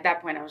 And at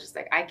that point, I was just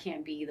like, I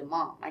can't be the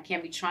mom. I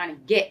can't be trying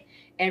to get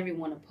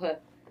everyone to put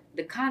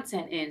the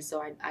content in.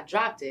 So I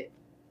dropped it.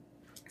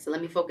 So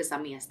let me focus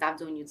on me. I stopped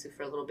doing YouTube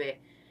for a little bit.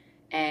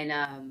 And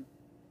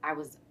I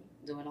was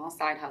doing all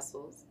side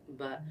hustles.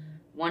 But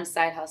one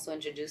side hustle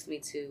introduced me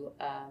to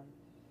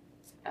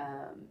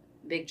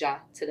Big Jaw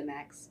to the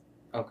max.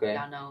 Okay.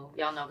 Y'all know.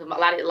 Cause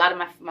a lot of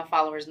my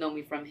followers know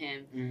me from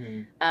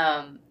him.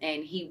 And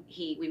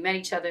we met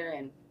each other,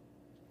 and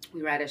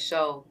we were at a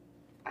show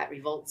at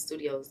Revolt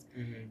Studios,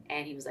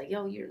 and he was like,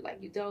 yo, you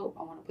dope,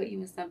 I want to put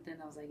you in something.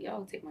 I was like,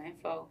 yo, take my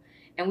info.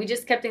 And we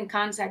just kept in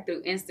contact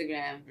through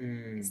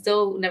Instagram.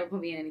 Still never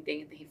put me in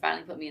anything. He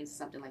finally put me into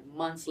something like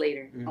months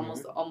later,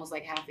 almost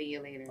like half a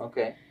year later.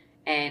 Okay.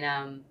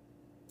 And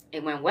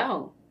it went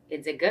well.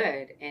 It did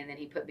good. And then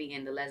he put me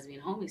in the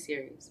Lesbian Homie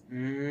series.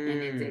 And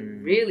it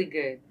did really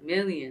good.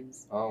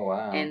 Millions. Oh,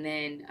 wow. And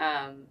then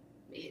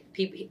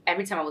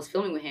every time I was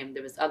filming with him,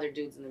 there was other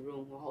dudes in the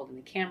room who were holding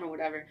the camera,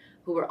 whatever,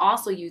 who were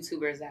also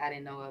YouTubers that I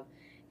didn't know of.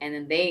 And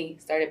then they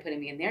started putting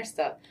me in their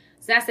stuff.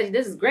 So I said,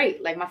 this is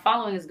great. Like, my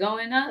following is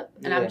going up,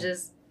 and I'm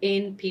just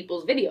in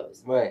people's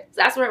videos. Right.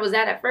 So that's where it was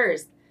at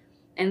first.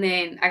 And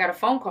then I got a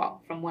phone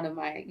call from one of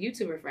my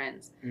YouTuber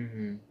friends.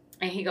 And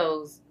he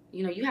goes,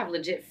 you know, you have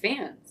legit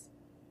fans.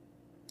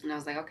 And I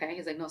was like, okay.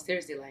 He's like, no,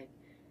 seriously, like,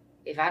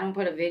 if I don't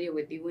put a video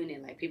with you in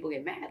it, like, people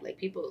get mad. Like,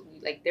 people,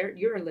 like,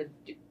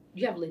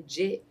 you have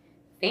legit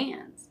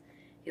fans.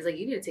 He's like,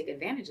 you need to take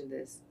advantage of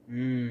this.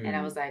 And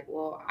I was like,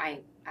 well, I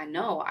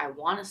know I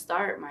want to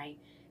start my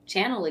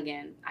channel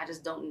again. I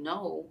just don't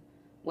know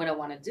what I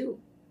want to do.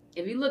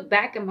 If you look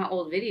back at my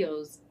old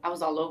videos, I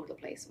was all over the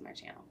place with my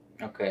channel.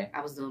 Okay.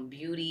 I was doing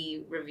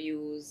beauty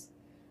reviews.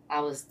 I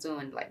was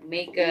doing like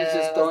makeup. You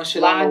just throwing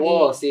shit on the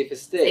wall, see if it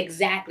sticks.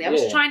 Exactly. I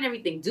was trying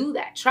everything. Do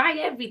that. Try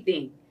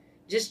everything.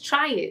 Just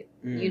try it.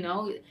 You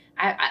know,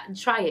 I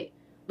try it,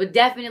 but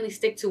definitely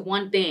stick to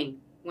one thing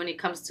when it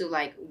comes to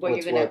like what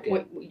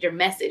your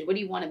message. What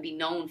do you want to be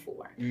known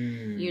for?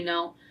 You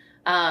know,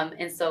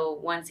 and so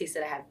once he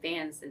said I had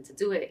fans and to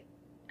do it,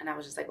 and I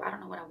was just like, well, I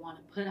don't know what I want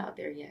to put out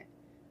there yet.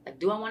 Like,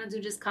 do I want to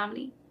do just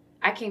comedy?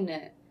 I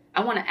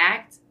want to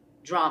act,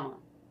 drama,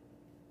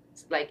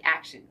 like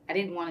action. I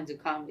didn't want to do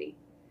comedy,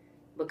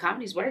 but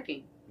comedy's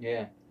working.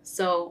 Yeah.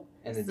 So.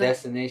 And the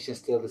destination's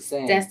still the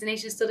same.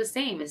 Destination's still the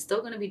same. It's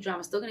still going to be drama.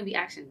 It's still going to be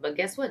action. But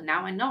guess what?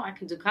 Now I know I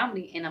can do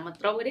comedy, and I'm going to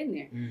throw it in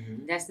there.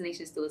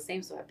 Destination's still the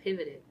same, so I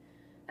pivoted.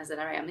 I said,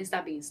 all right, I'm going to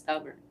stop being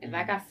stubborn. If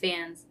I got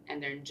fans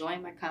and they're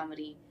enjoying my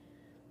comedy,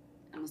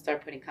 I'm going to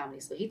start putting comedy.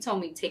 So he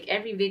told me, take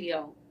every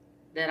video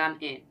that I'm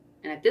in.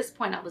 And at this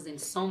point, I was in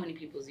so many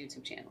people's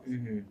YouTube channels.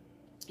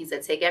 He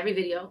said, take every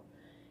video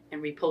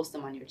and repost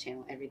them on your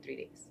channel every 3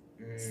 days.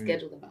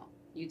 Schedule them out.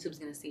 YouTube's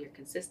going to see you're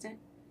consistent.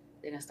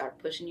 They're going to start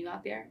pushing you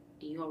out there,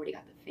 and you already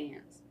got the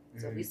fans.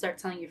 So if you start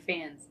telling your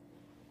fans,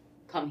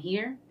 come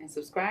here and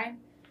subscribe,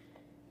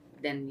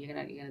 then you're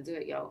gonna do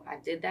it. Yo, I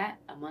did that.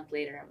 A month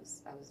later, I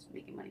was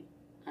making money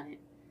on it.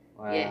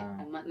 Wow. Yeah,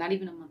 not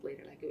even a month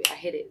later. Like, I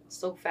hit it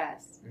so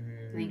fast.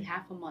 I think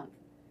half a month.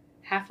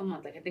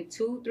 Like, I think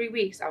 2-3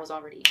 weeks, I was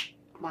already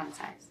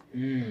monetized.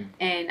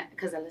 And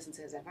because I listened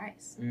to his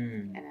advice,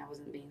 and I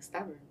wasn't being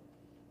stubborn.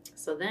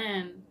 So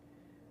then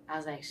I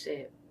was like,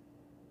 shit.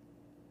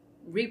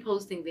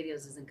 Reposting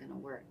videos isn't gonna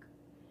work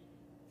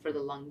for the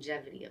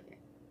longevity of it.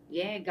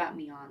 Yeah, it got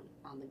me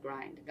on the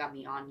grind. It got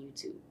me on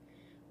YouTube.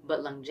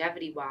 But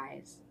longevity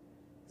wise,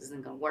 this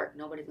isn't gonna work.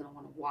 Nobody's gonna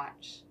want to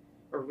watch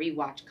or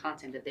rewatch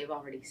content that they've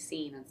already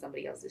seen on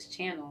somebody else's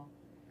channel.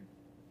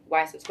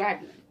 Why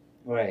subscribe to them?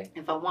 Right.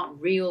 If I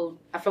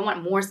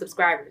want more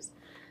subscribers.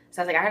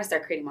 So I was like, I gotta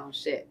start creating my own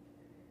shit.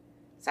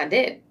 So I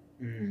did.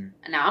 And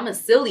now I'm a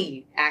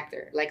silly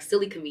actor, like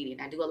silly comedian.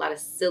 I do a lot of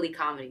silly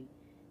comedy.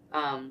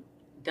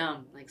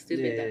 Dumb, like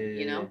stupid dumb,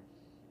 you know?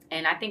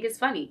 And I think it's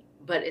funny,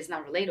 but it's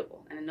not relatable.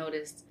 And I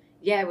noticed,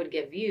 it would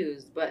get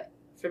views, but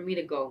for me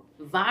to go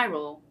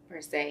viral,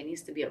 per se, it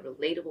needs to be a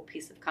relatable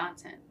piece of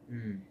content.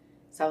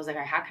 So I was like,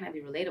 all right, how can I be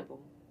relatable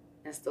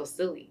and still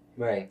silly?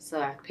 Right. So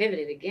I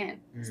pivoted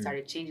again.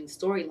 Started changing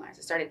storylines.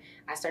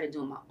 I started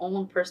doing my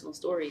own personal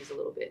stories a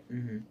little bit.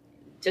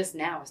 Just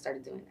now I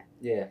started doing that.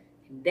 Yeah.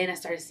 And then I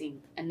started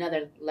seeing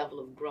another level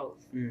of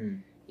growth.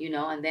 You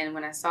know, and then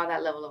when I saw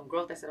that level of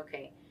growth, I said,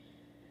 okay,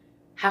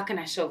 how can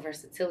I show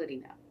versatility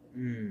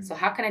now? So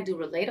how can I do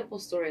relatable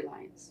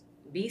storylines?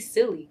 Be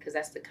silly, because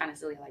that's the kind of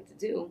silly I like to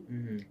do.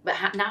 But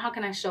how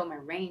can I show my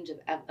range of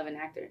an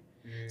actor?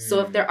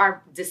 So if there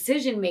are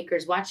decision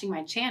makers watching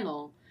my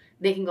channel,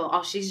 they can go,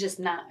 oh, she's just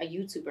not a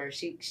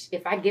YouTuber.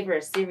 If I give her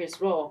a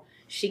serious role,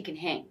 she can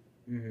hang,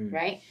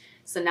 right?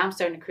 So now I'm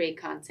starting to create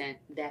content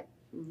that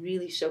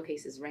really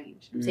showcases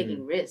range. I'm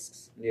taking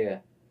risks. Yeah.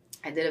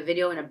 I did a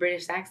video in a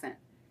British accent.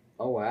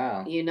 Oh,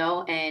 wow. You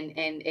know, and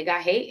it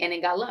got hate and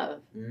it got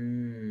love.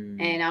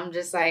 And I'm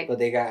just like... But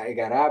it got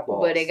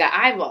eyeballs. But it got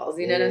eyeballs,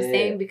 you know what I'm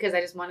saying? Because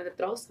I just wanted to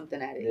throw something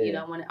at it. You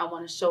know, I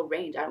want to show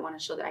range. I want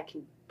to show that I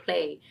can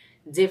play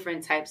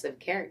different types of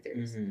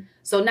characters.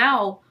 So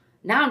now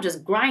I'm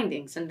just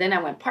grinding. So then I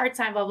went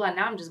part-time, blah, blah.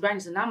 Now I'm just grinding.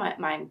 So now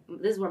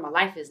this is where my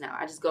life is now.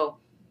 I just go,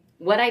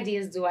 what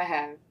ideas do I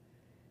have?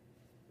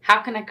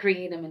 How can I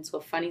create them into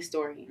a funny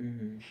story?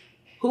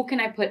 Who can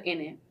I put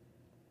in it?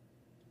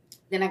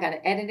 Then I got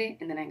to edit it,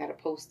 and then I got to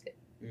post it.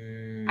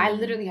 I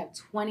literally have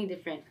 20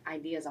 different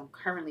ideas I'm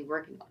currently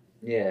working on.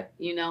 Yeah.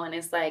 You know, and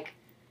it's like,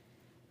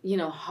 you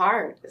know,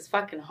 hard. It's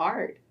fucking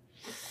hard.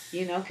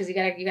 You know, because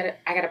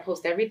I gotta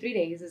post every 3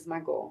 days is my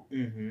goal.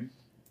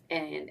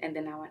 And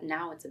then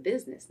now it's a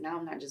business. Now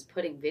I'm not just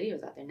putting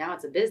videos out there. Now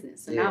it's a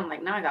business. So now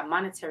I got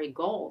monetary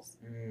goals,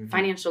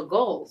 financial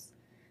goals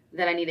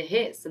that I need to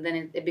hit. So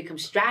then it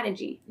becomes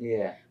strategy.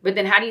 Yeah. But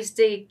then how do you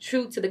stay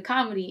true to the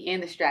comedy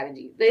and the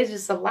strategy? There's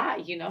just a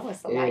lot, you know.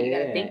 It's a lot you got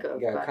to think of.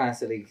 You got to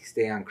constantly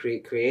stay on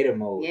creative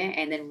mode. Yeah,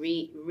 and then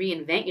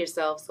reinvent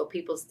yourself so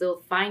people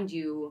still find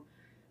you,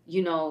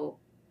 you know,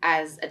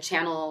 as a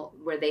channel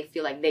where they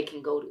feel like they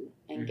can go to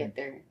and get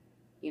their,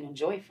 you know,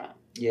 joy from.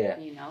 Yeah.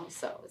 You know,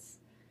 so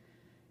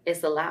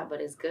it's a lot,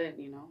 but it's good,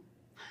 you know.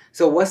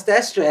 So what's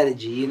that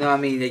strategy? You know what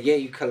I mean? Yeah,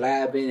 you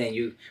collabing and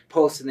you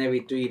posting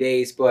every 3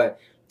 days, but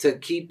to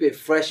keep it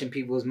fresh in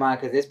people's mind,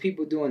 because there's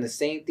people doing the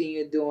same thing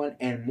you're doing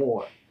and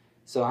more.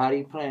 So how do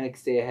you plan to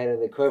stay ahead of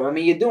the curve? I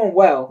mean, you're doing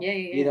well. Yeah.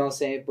 You know what I'm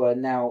saying? But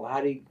now,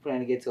 how do you plan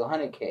to get to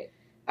 100K?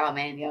 Oh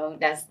man, yo,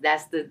 that's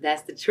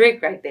the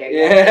trick right there.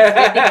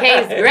 Yeah.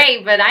 50K is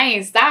great, but I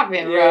ain't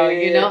stopping, bro.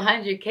 Yeah. You know,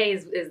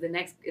 100K is the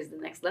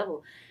next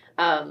level.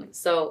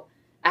 So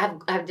I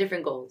have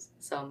different goals.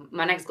 So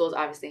my next goal is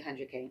obviously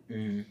 100K.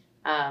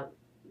 Mm-hmm.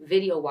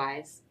 Video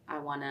wise, I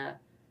wanna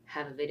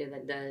have a video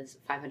that does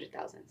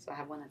 500,000. So I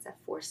have one that's at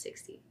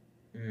 460.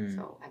 Mm-hmm.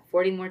 So I have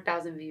 40 more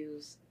thousand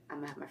views. I'm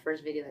gonna have my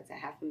first video that's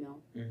at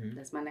 500,000. Mm-hmm.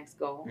 That's my next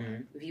goal,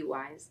 Mm-hmm. view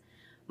wise.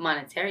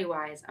 Monetary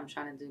wise, I'm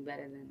trying to do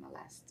better than my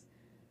last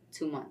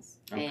 2 months,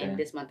 Okay. and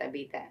this month I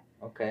beat that.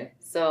 Okay.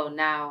 So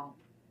now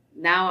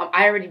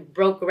I already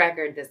broke a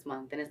record this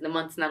month, and the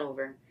month's not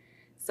over.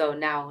 So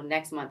now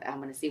next month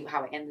I'm gonna see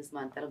how I end this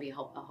month. That'll be a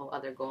whole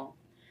other goal.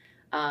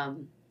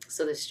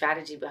 So the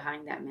strategy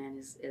behind that, man,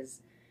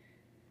 is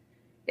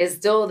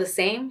still the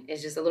same.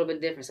 It's just a little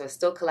bit different. So it's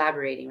still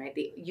collaborating, right?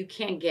 You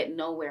can't get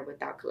nowhere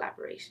without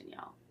collaboration,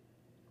 y'all.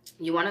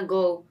 You want to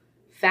go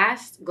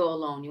fast, go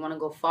alone. You want to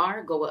go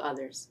far, go with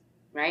others,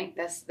 right?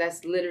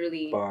 That's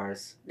literally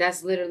Bars.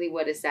 That's literally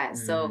what it's at.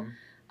 Mm-hmm. So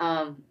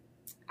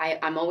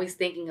I'm always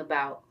thinking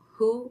about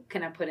who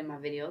can I put in my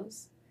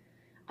videos.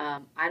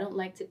 I don't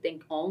like to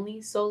think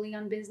only solely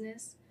on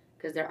business,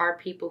 because there are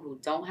people who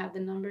don't have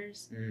the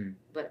numbers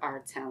but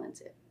are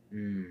talented.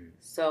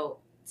 So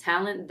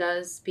talent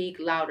does speak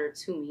louder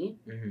to me,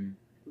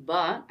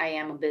 but I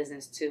am a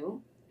business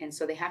too. And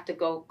so they have to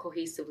go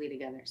cohesively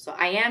together. So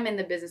I am in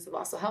the business of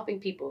also helping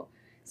people.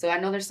 So I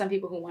know there's some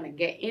people who want to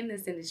get in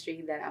this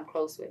industry that I'm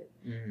close with,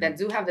 that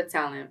do have the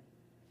talent.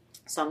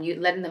 So I'm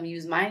letting them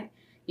use my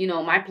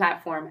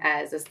platform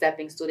as a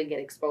stepping stool to get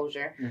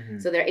exposure.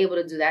 So they're able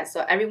to do that.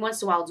 So every once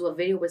in a while I'll do a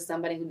video with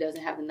somebody who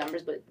doesn't have the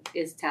numbers but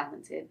is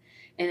talented.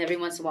 And every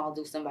once in a while I'll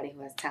do somebody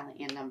who has talent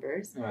and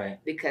numbers. Right.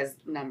 Because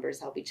numbers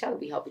help each other.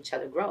 We help each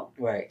other grow.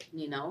 Right.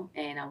 You know,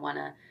 and I want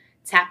to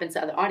tap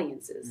into other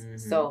audiences.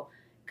 So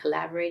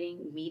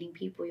collaborating, meeting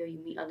people, you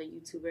meet other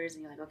YouTubers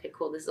and you're like, okay,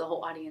 cool, this is a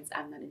whole audience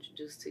I'm not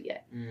introduced to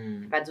yet.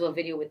 If I do a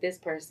video with this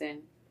person,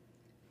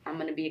 I'm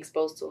going to be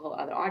exposed to a whole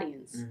other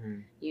audience,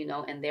 you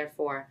know, and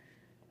therefore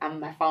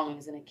my following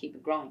is going to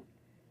keep growing,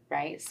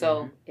 right?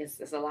 So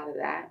it's a lot of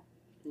that,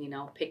 you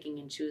know, picking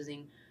and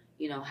choosing,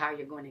 you know, how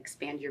you're going to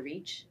expand your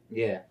reach.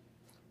 Yeah.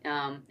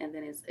 And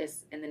then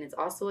it's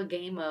also a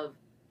game of,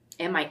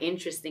 am I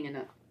interesting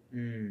enough?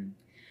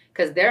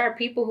 Because there are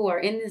people who are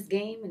in this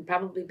game and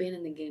probably been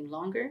in the game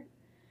longer.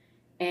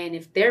 And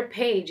if their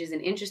page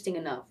isn't interesting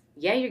enough,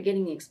 yeah, you're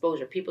getting the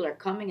exposure. People are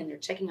coming and they're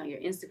checking out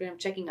your Instagram,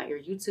 checking out your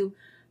YouTube.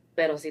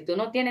 Pero si tú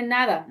no tienes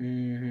nada,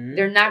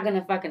 they're not going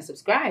to fucking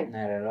subscribe.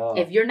 Not at all.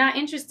 If you're not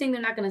interesting,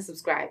 they're not going to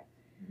subscribe,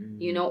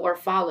 you know, or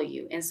follow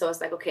you. And so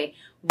it's like, okay,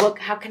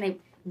 how can I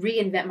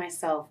reinvent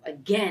myself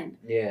again?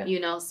 Yeah.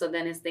 You know, so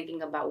then it's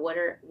thinking about what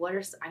are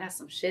I got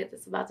some shit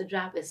that's about to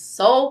drop. It's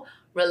so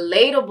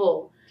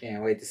relatable.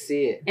 Can't wait to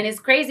see it. And it's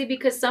crazy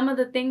because some of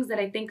the things that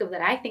I think of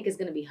that I think is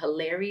going to be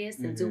hilarious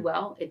and do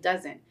well, it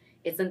doesn't.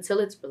 It's until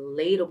it's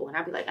relatable. And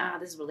I'll be like,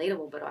 this is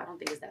relatable, but I don't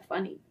think it's that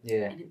funny.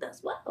 Yeah. And it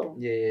does well.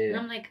 Yeah. And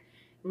I'm like,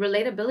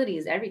 relatability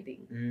is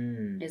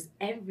everything. It's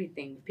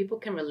everything. If people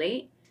can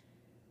relate,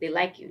 they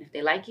like you. And if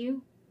they like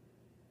you,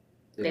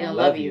 they're going to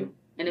love you.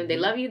 And if they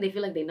love you, they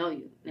feel like they know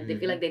you. And if they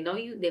feel like they know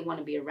you, they want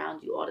to be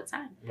around you all the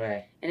time.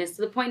 Right. And it's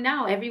to the point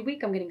now, every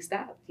week I'm getting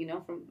stopped, you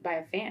know, by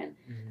a fan.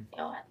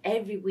 Yo,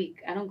 every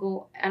week. I don't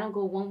go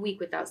 1 week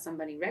without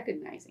somebody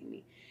recognizing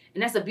me.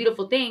 And that's a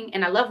beautiful thing.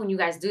 And I love when you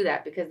guys do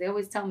that because they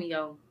always tell me,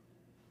 yo,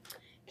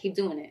 keep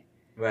doing it.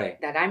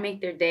 Right. That I make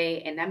their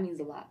day, and that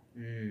means a lot.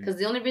 Because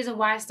the only reason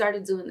why I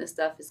started doing this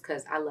stuff is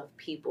because I love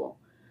people.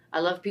 I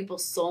love people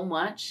so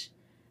much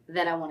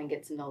that I want to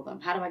get to know them.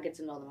 How do I get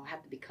to know them? I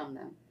have to become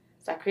them.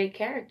 So I create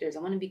characters. I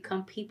want to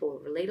become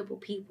people, relatable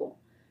people.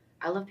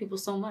 I love people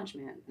so much,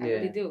 man. I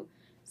really do.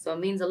 So it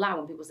means a lot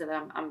when people say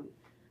that I'm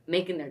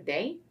making their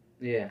day.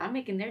 Yeah. I'm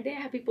making their day.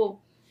 I have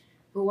people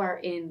who are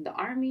in the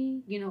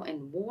army, you know,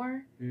 in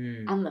war,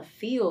 on the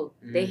field.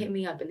 They hit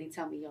me up and they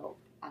tell me, yo,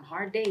 on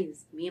hard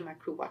days, me and my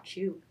crew watch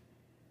you.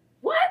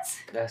 What?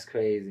 That's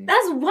crazy.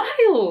 That's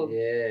wild.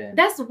 Yeah.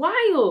 That's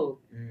wild.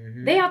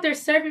 They out there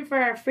serving for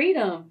our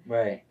freedom.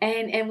 Right.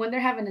 And when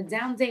they're having a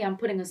down day, I'm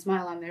putting a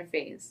smile on their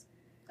face.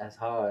 That's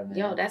hard, man.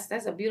 Yo,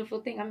 that's a beautiful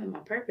thing. I'm in my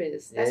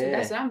purpose.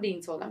 That's what I'm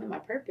being told. I'm in my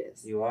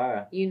purpose. You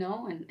are. You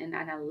know, and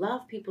I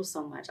love people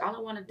so much. All I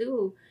want to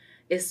do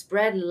is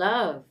spread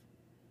love.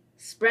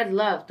 Spread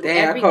love through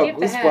every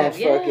gift I have.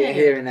 Fucking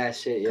hearing that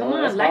shit, yo. Come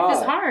on, life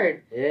is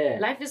hard. Yeah.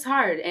 Life is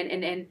hard.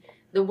 And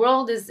the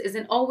world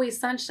isn't always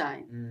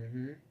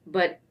sunshine.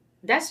 But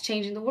that's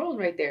changing the world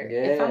right there.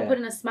 Yeah. If I'm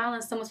putting a smile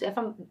on someone's face, if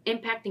I'm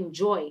impacting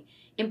joy,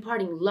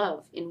 imparting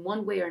love in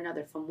one way or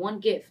another from one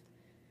gift.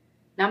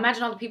 Now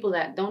imagine all the people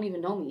that don't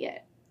even know me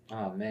yet.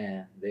 Oh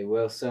man, they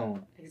will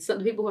soon. So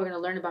the people who are going to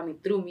learn about me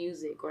through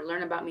music or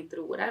learn about me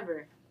through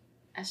whatever.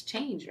 That's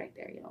change right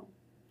there, yo.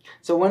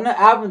 So when the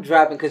album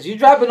dropping, because you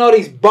dropping all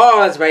these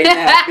bars right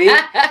now, B.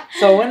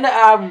 So when the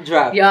album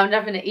dropping? Yo, I'm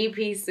dropping an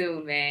EP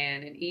soon,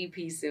 man. An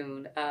EP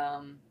soon.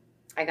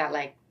 I got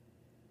like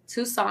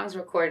 2 songs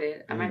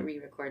recorded. I might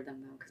re-record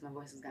them though, because my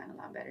voice has gotten a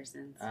lot better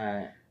since. All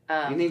right.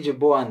 You need your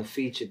boy on the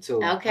feature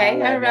too.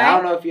 Okay, all right. I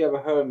don't know if you ever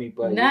heard me,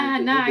 but nah,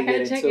 I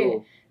gotta check it.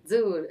 Too.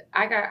 Dude,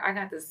 I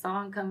got this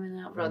song coming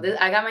out, bro.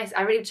 Mm-hmm.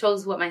 I already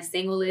chose what my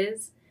single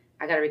is.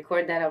 I gotta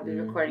record that. I'll be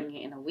recording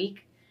it in a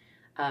week.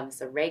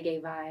 It's a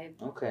reggae vibe.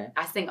 Okay.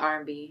 I sing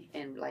R&B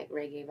and like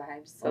reggae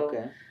vibes. So,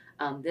 okay.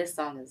 This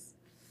song is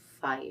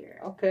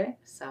fire. Okay.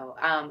 So,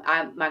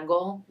 my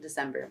goal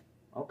December.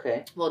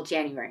 Okay. Well,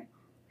 January.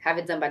 Have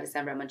it done by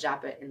December. I'm gonna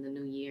drop it in the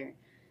new year.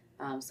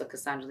 So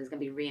Cassandra Lee's gonna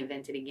be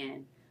reinvented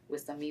again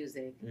with some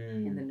music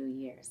in the new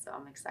year. So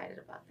I'm excited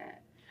about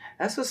that.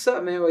 That's what's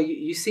up, man. Well,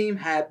 you seem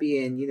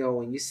happy, and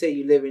when you say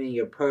you're living in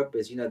your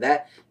purpose,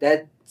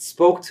 that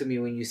spoke to me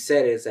when you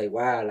said it. It's like,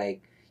 wow,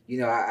 like,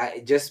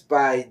 I just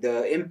by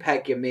the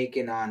impact you're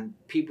making on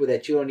people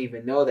that you don't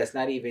even know, that's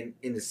not even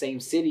in the same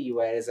city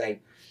you at. It's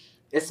like,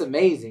 it's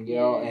amazing,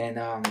 know. And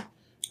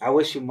I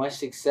wish you much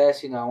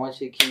success. I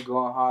want you to keep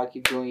going hard,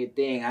 keep doing your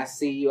thing. I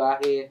see you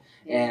out here,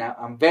 and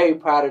I'm very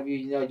proud of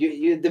you.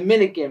 You're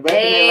Dominican, repping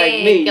it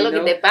like me. Que lo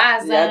que te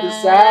pasa? Yeah, the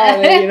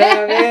side, you know what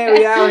I mean?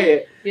 We out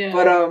here. Yeah.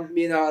 But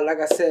like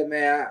I said,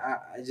 man,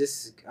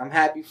 I'm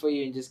happy for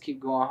you, and just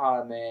keep going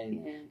hard,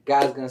 man. Yeah.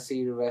 God's gonna see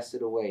you the rest of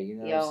the way. You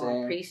know what I'm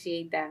saying?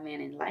 Appreciate that,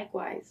 man, and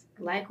likewise,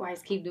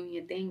 keep doing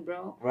your thing,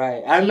 bro.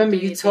 Right. I remember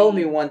you told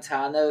me one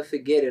time. I'll never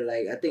forget it.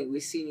 Like, I think we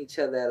seen each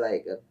other at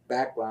like a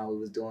background. We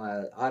was doing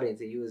an audience,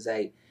 and you was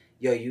like,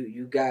 "Yo,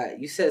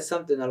 you said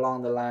something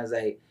along the lines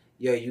like,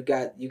 yo, you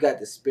got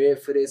the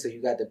spirit for this, or you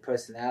got the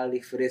personality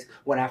for this."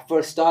 When I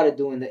first started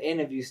doing the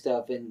interview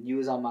stuff, and you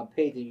was on my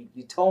page, and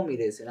you told me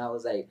this, and I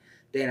was like,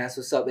 "Damn, that's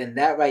what's up." And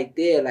that right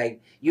there,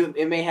 like,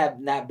 it may have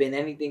not been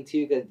anything to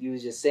you because you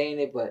was just saying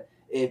it, but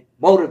it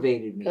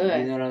motivated me. Good.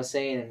 You know what I'm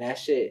saying? And that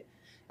shit,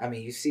 I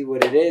mean, you see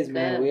what it is,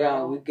 man.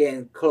 Good, we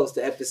getting close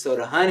to episode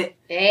 100.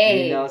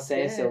 Hey, you know what I'm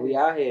saying? Good. So we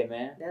out here,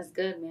 man. That's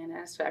good, man.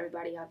 That's for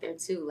everybody out there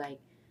too. Like,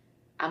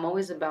 I'm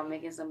always about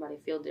making somebody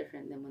feel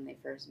different than when they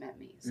first met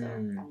me. So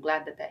I'm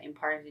glad that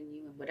imparted in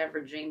you, and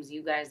whatever dreams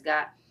you guys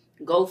got,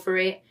 go for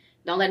it.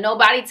 Don't let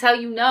nobody tell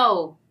you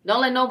no.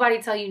 Don't let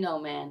nobody tell you no,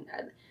 man.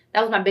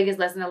 That was my biggest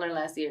lesson I learned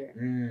last year.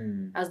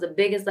 That was the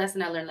biggest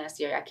lesson I learned last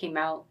year. I came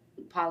out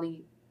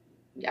poly.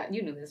 Yeah,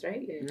 you knew this,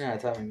 right? Yeah,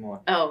 tell me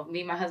more. Oh,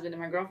 me, my husband,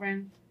 and my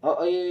girlfriend.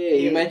 Oh yeah.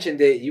 You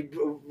mentioned it.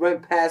 You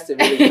went past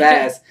it really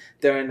fast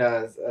during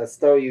a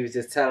story you was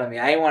just telling me.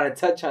 I didn't want to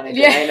touch on it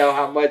because I didn't know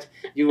how much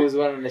you was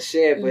willing to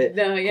share, but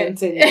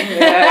continue.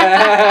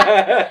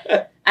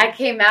 I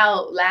came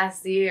out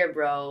last year,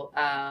 bro,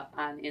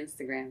 on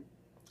Instagram.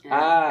 And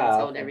I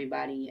told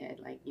everybody,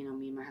 like, me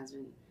and my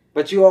husband.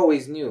 But you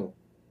always knew.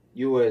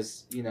 You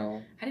was, I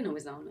didn't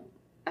always know.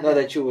 No,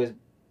 that you was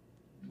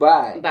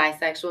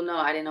bisexual. No,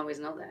 I didn't always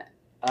know that.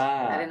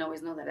 I didn't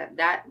always know that.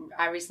 That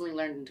I recently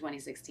learned in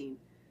 2016.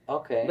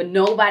 Okay. But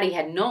nobody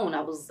had known.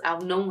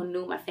 No one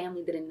knew. My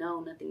family didn't know.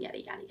 Nothing. Yada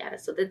yada yada.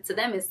 So to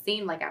them, it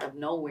seemed like out of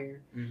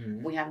nowhere,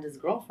 we have this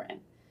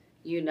girlfriend,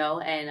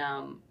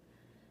 And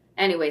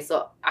anyway,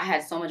 so I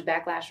had so much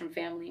backlash from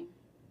family,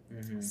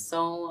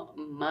 so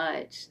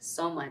much,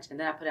 and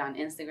then I put it on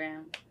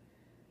Instagram,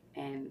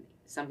 and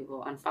some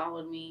people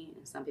unfollowed me,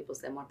 and some people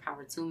said more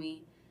power to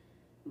me.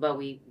 But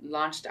we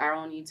launched our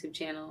own YouTube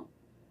channel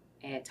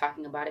and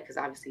talking about it because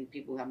obviously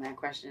people have mad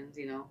questions,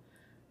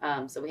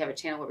 So we have a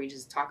channel where we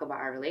just talk about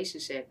our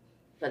relationship.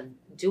 But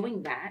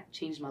doing that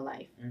changed my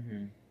life.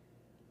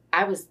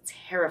 I was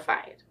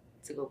terrified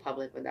to go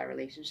public with that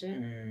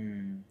relationship.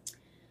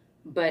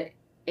 But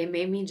it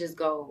made me just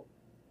go,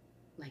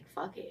 like,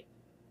 fuck it.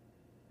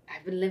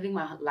 I've been living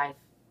my life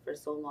for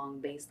so long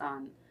based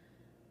on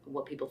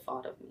what people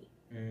thought of me.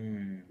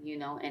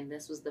 And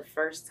this was the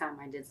first time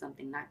I did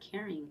something not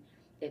caring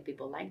if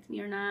people liked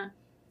me or not,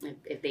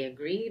 if they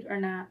agreed or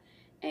not,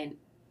 and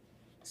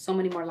so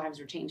many more lives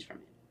were changed from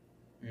it.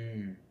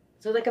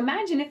 So, like,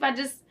 imagine if I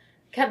just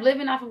kept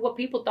living off of what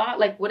people thought,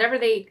 like, whatever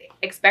they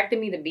expected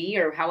me to be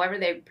or however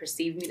they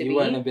perceived me to be. You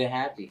wouldn't have been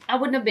happy. I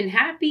wouldn't have been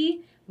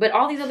happy, but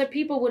all these other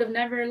people would have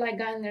never, like,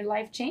 gotten their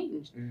life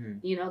changed.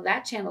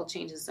 That channel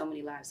changes so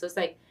many lives. So it's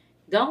like,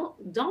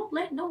 don't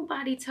let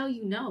nobody tell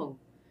you no.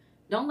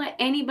 Don't let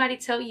anybody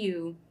tell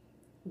you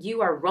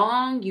you are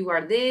wrong, you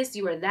are this,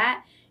 you are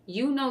that.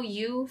 You know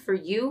you for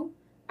you.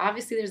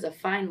 Obviously, there's a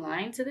fine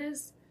line to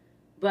this,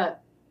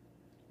 but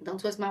don't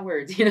twist my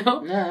words,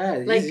 No,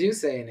 like, you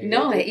saying it.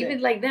 No,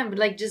 even like them, but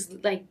like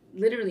just like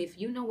literally, if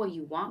you know what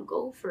you want,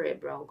 go for it,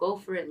 bro. Go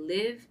for it.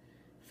 Live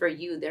for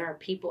you. There are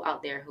people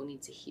out there who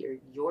need to hear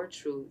your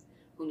truth,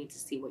 who need to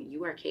see what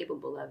you are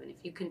capable of, and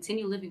if you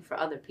continue living for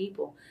other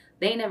people,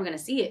 they ain't never gonna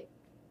see it.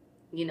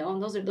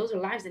 And those are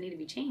lives that need to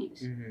be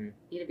changed,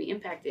 need to be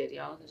impacted,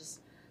 y'all.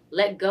 Just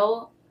let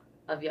go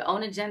of your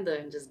own agenda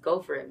and just go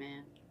for it,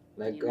 man.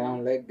 Let go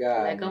and let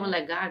God. Let go and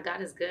let God.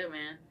 God is good,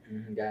 man.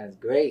 God is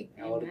great.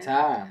 Amen. All the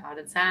time. All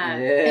the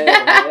time.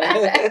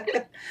 Yeah.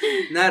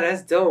 No,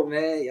 that's dope,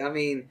 man.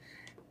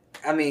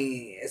 I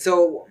mean,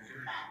 so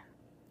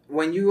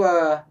when you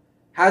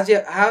How's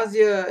your?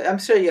 I'm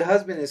sure your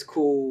husband is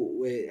cool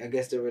with, I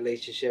guess, the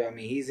relationship. I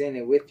mean, he's in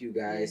it with you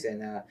guys,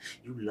 and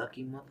you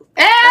lucky motherfucker.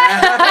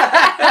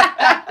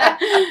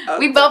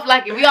 We both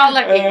lucky. We all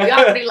lucky. We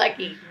all pretty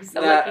lucky. We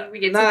so lucky. We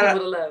get two people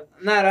to love.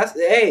 That's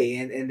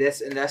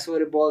and that's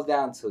what it boils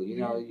down to. You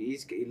know, you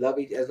love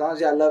as long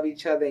as y'all love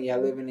each other and y'all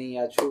living in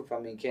your truth. I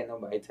mean, can't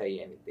nobody tell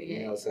you anything.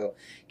 You know, so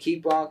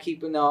keep on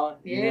keeping on.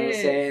 You know what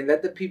I'm saying?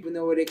 Let the people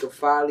know where they can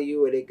follow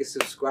you, where they can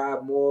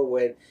subscribe more,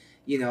 where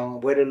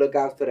to look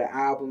out for the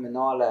album and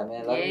all that,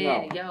 man. Let them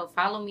know. Yo,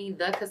 follow me,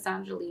 the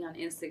Cassandra Lee on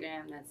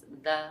Instagram. That's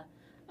the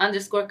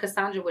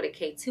 _Cassandra with a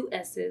K, 2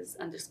 S's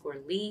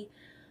 _Lee.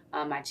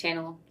 My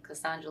channel,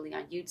 Cassandra Lee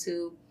on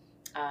YouTube.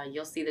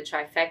 You'll see the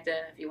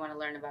trifecta if you want to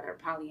learn about our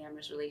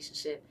polyamorous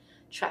relationship.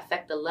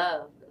 Trifecta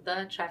Love,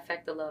 the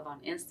Trifecta Love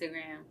on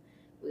Instagram.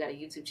 We got a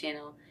YouTube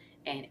channel.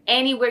 And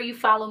anywhere you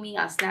follow me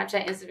on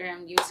Snapchat,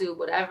 Instagram, YouTube,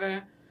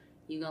 whatever,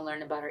 you're going to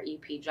learn about our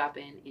EP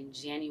dropping in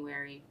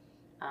January.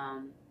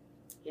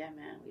 Yeah,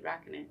 man, we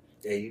rocking it.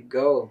 There you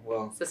go.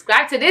 Well,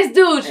 subscribe to this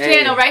dude's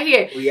channel right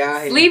here. We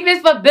out here. Sleep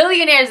is for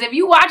Billionaires. If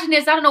you watching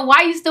this, I don't know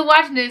why you still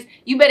watching this.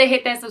 You better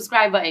hit that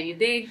subscribe button. You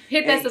dig?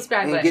 Hit that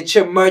subscribe button. Get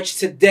your merch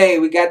today.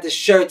 We got the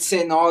shirts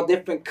in all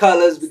different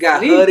colors. We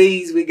got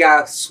hoodies. We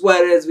got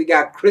sweaters. We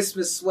got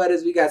Christmas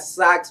sweaters. We got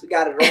socks. We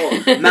got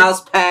it all.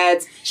 Mouse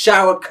pads,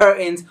 shower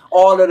curtains,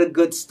 all of the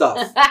good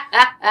stuff.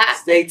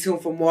 Stay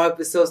tuned for more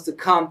episodes to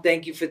come.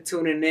 Thank you for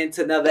tuning in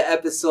to another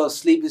episode of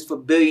Sleep is for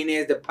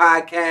Billionaires, the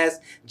podcast.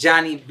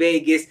 Johnny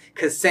Vegas,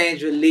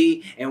 Cassandra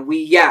Lee, and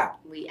we out.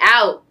 We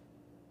out.